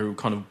players, aren't there? Who are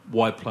kind of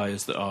wide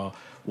players that are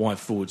wide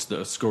forwards that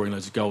are scoring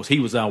loads of goals. He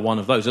was one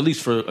of those, at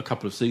least for a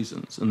couple of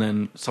seasons, and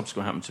then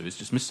subsequent happened to it. It's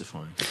just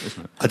mystifying,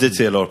 isn't it? I did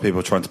see a lot of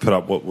people trying to put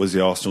up what was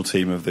the Arsenal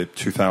team of the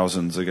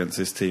 2000s against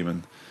this team,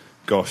 and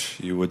gosh,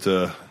 you would.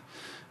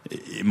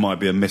 It might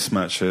be a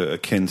mismatch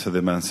akin to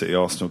the Man City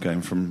Arsenal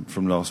game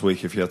from last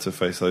week if you had to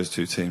face those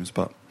two teams.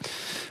 But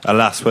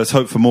alas, let's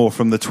hope for more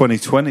from the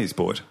 2020s,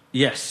 Boyd.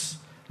 Yes.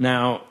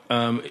 Now,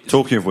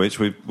 talking of which,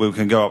 we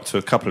can go up to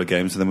a couple of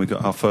games, and then we've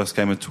got our first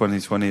game of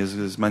 2020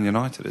 is Man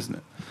United, isn't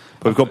it?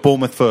 But we've got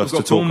Bournemouth first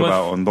to talk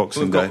about on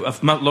Boxing Day. We've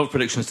got a lot of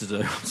predictions to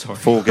do. I'm sorry.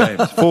 4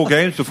 games. 4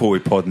 games before we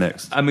pod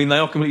next. I mean, they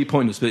are completely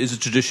pointless, but it's a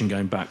tradition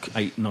going back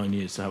 8-9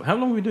 years. So how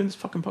long have we been doing this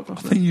fucking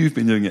podcast? I think you've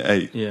been doing it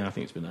 8. Yeah, I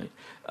think it's been 8.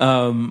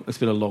 It's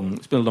been a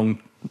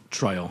long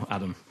trail,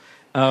 Adam.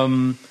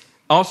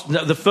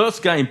 The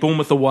first game,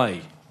 Bournemouth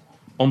away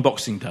on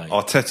Boxing Day.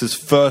 Arteta's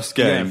first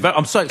game. Yeah,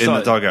 I'm so excited in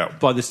the dugout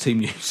by this team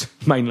news.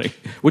 Mainly,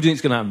 what do you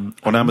think is going to happen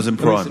on Amazon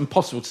Prime? It's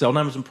impossible to say on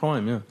Amazon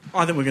Prime. Yeah,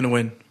 I think we're going to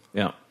win.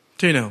 Yeah,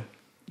 2-0.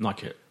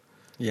 Like it.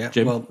 Yeah,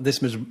 Jim? well,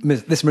 this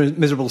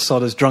miserable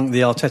sod has drunk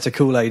the Arteta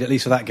Kool-Aid, at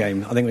least for that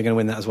game. I think we're going to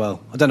win that as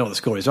well. I don't know what the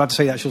score is. Do I have to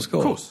say the actual score?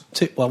 Of course.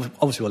 Well,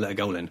 obviously we'll let a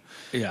goal in.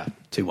 Yeah.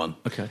 2-1.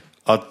 Okay.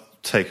 I'd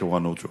take a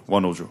 1-0 draw.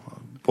 1-0 draw.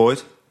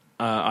 Boyd?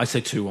 I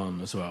say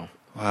 2-1 as well.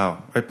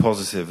 Wow, very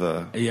positive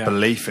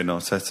belief in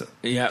Arteta.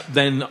 Yeah,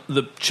 then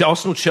the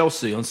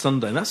Arsenal-Chelsea on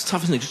Sunday. And that's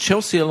tough, isn't it?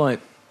 Chelsea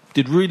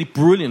did really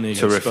brilliantly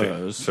against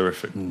Spurs.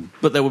 Terrific.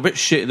 But they were a bit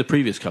shit in the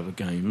previous couple of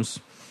games.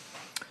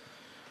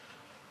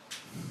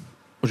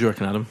 What do you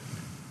reckon, Adam?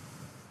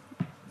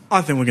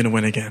 I think we're going to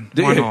win again.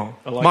 Why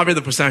not? Might be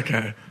the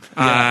Prosecco.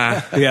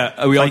 Yeah.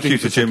 Thank you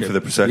to Jim for the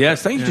Prosecco.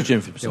 Yes, thank you to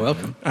Jim for the Prosecco. You're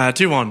welcome.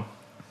 2-1.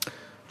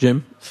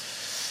 Jim?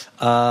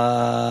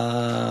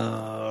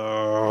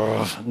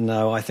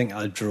 No, I think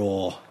a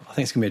draw. I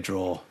think it's going to be a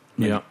draw.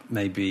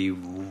 Maybe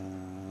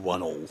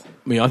 1-1.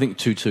 I think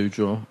 2-2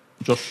 draw.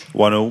 Josh?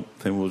 1-1. I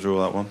think we'll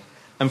draw that one.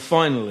 And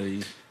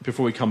finally,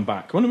 before we come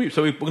back, we're going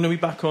to be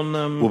back on.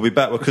 We'll be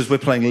back because we're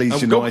playing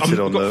Leeds United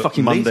on the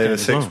Monday the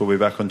 6th. We'll be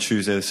back on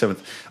Tuesday the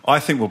 7th.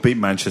 I think we'll beat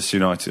Manchester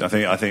United.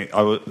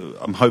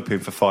 I'm hoping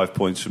for 5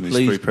 points from these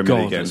 3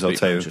 Premier League games. I'll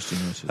tell you.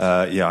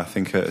 I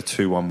think a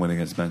 2-1 win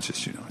against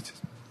Manchester United.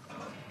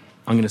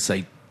 I'm going to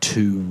say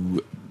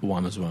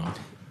 2-1 as well.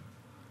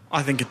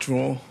 I think a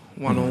draw,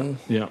 1-1.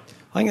 Yeah.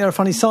 I think they're a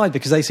funny side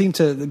because they seem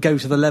to go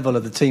to the level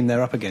of the team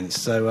they're up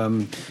against.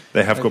 So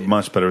they have got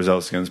much better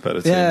results against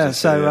better teams. Yeah.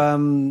 So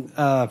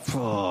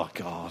oh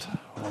God,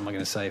 what am I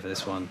going to say for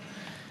this one?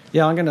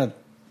 Yeah, I'm going to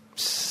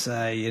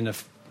say I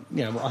think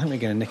we're going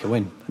to nick a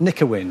win.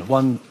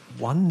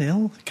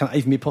 1-0. Can that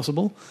even be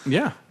possible?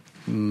 Yeah.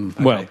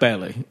 Well,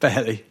 barely.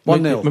 1-0.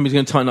 Remember, he's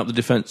going to tighten up the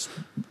defence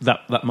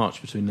that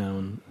much between now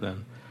and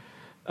then.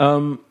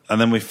 And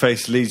then we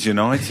face Leeds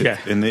United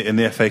in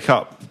the FA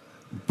Cup,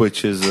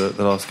 which is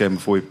the last game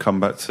before we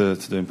come back to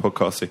doing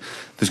podcasting.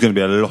 There's going to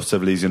be a lot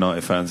of Leeds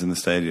United fans in the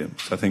stadium.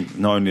 So I think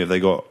not only have they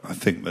got,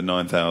 the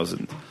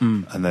 9,000,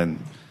 and then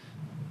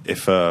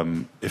if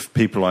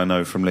people I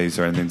know from Leeds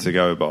are anything to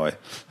go by,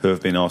 who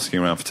have been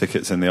asking around for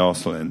tickets in the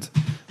Arsenal end,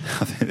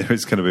 I think there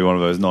is going to be one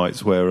of those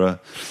nights where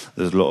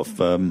there's a lot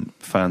of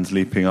fans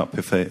leaping up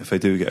if they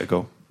do get a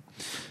goal.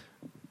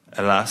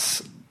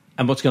 Alas.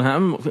 And what's going to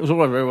happen? It was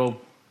all very well.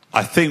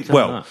 I think, we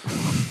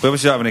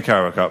obviously don't have any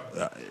Carabao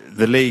Cup.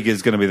 The league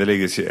is going to be the league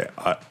this year.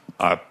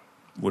 I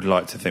would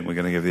like to think we're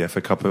going to give the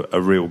FA Cup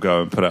a real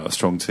go and put out a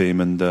strong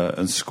team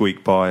and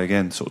squeak by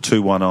again, sort of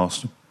 2-1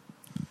 Arsenal.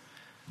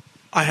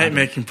 I hate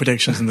making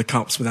predictions in the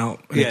Cups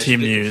without team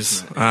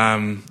news.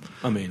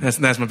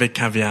 That's my big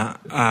caveat.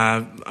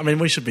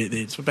 We should beat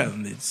Leeds. We're better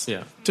than Leeds.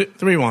 Yeah.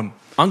 3-1.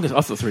 I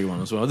thought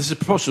 3-1 as well. This is a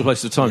preposterous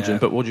waste of time, Jim,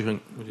 but what do you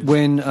think?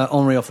 Win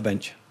Henry off the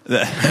bench.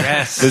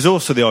 Yes. There's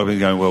also the argument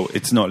going, well,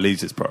 it's not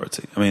Leeds'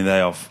 priority. They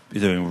are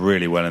doing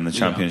really well in the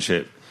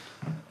Championship. Yeah.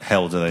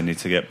 Hell, do they need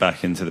to get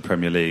back into the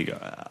Premier League?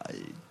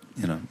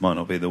 Might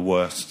not be the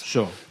worst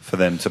for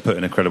them to put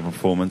in a credible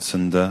performance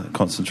and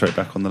concentrate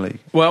back on the league.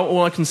 Well,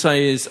 all I can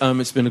say is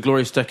it's been a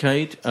glorious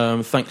decade.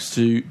 Thanks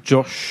to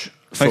Josh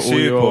for all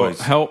your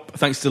help.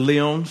 Thanks to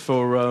Leon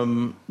for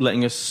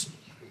letting us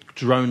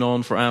drone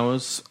on for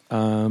hours.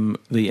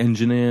 The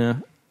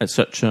engineer,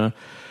 etc.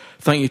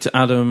 Thank you to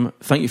Adam.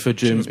 Thank you for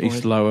Jim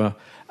Eastlower.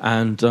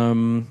 And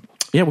we'll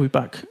be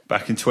back.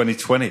 Back in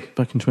 2020.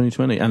 Back in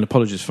 2020. And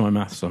apologies for my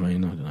maths. I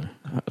don't know.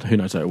 Who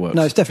knows how it works?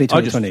 No, it's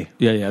definitely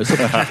 2020.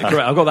 Correct.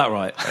 I got that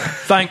right.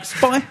 Thanks.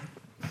 Bye.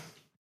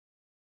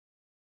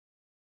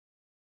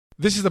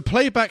 This is a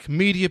Playback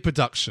Media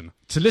production.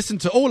 To listen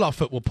to all our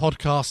football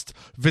podcasts,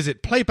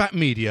 visit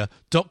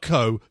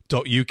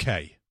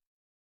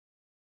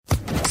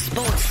playbackmedia.co.uk.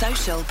 Sports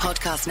Social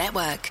Podcast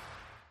Network.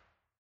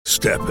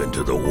 Step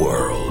into the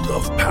world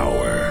of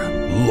power,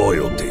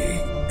 loyalty,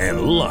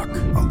 and luck.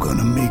 I'm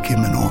gonna make him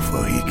an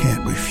offer he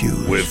can't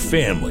refuse. With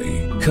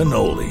family,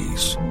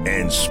 cannolis,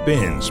 and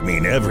spins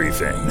mean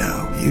everything.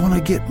 Now, you wanna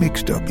get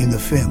mixed up in the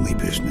family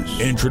business.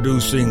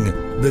 Introducing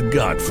The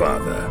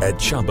Godfather at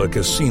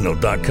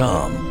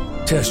ChumbaCasino.com.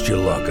 Test your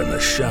luck in the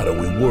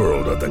shadowy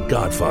world of The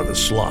Godfather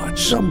slot.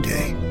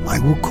 Someday, I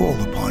will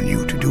call upon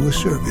you to do a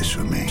service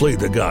for me. Play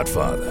The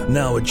Godfather,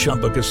 now at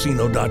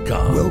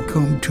ChumbaCasino.com.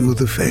 Welcome to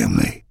the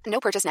family. No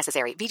purchase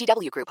necessary.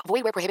 VGW Group.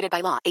 Void where prohibited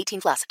by law.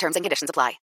 18+. Terms and conditions apply.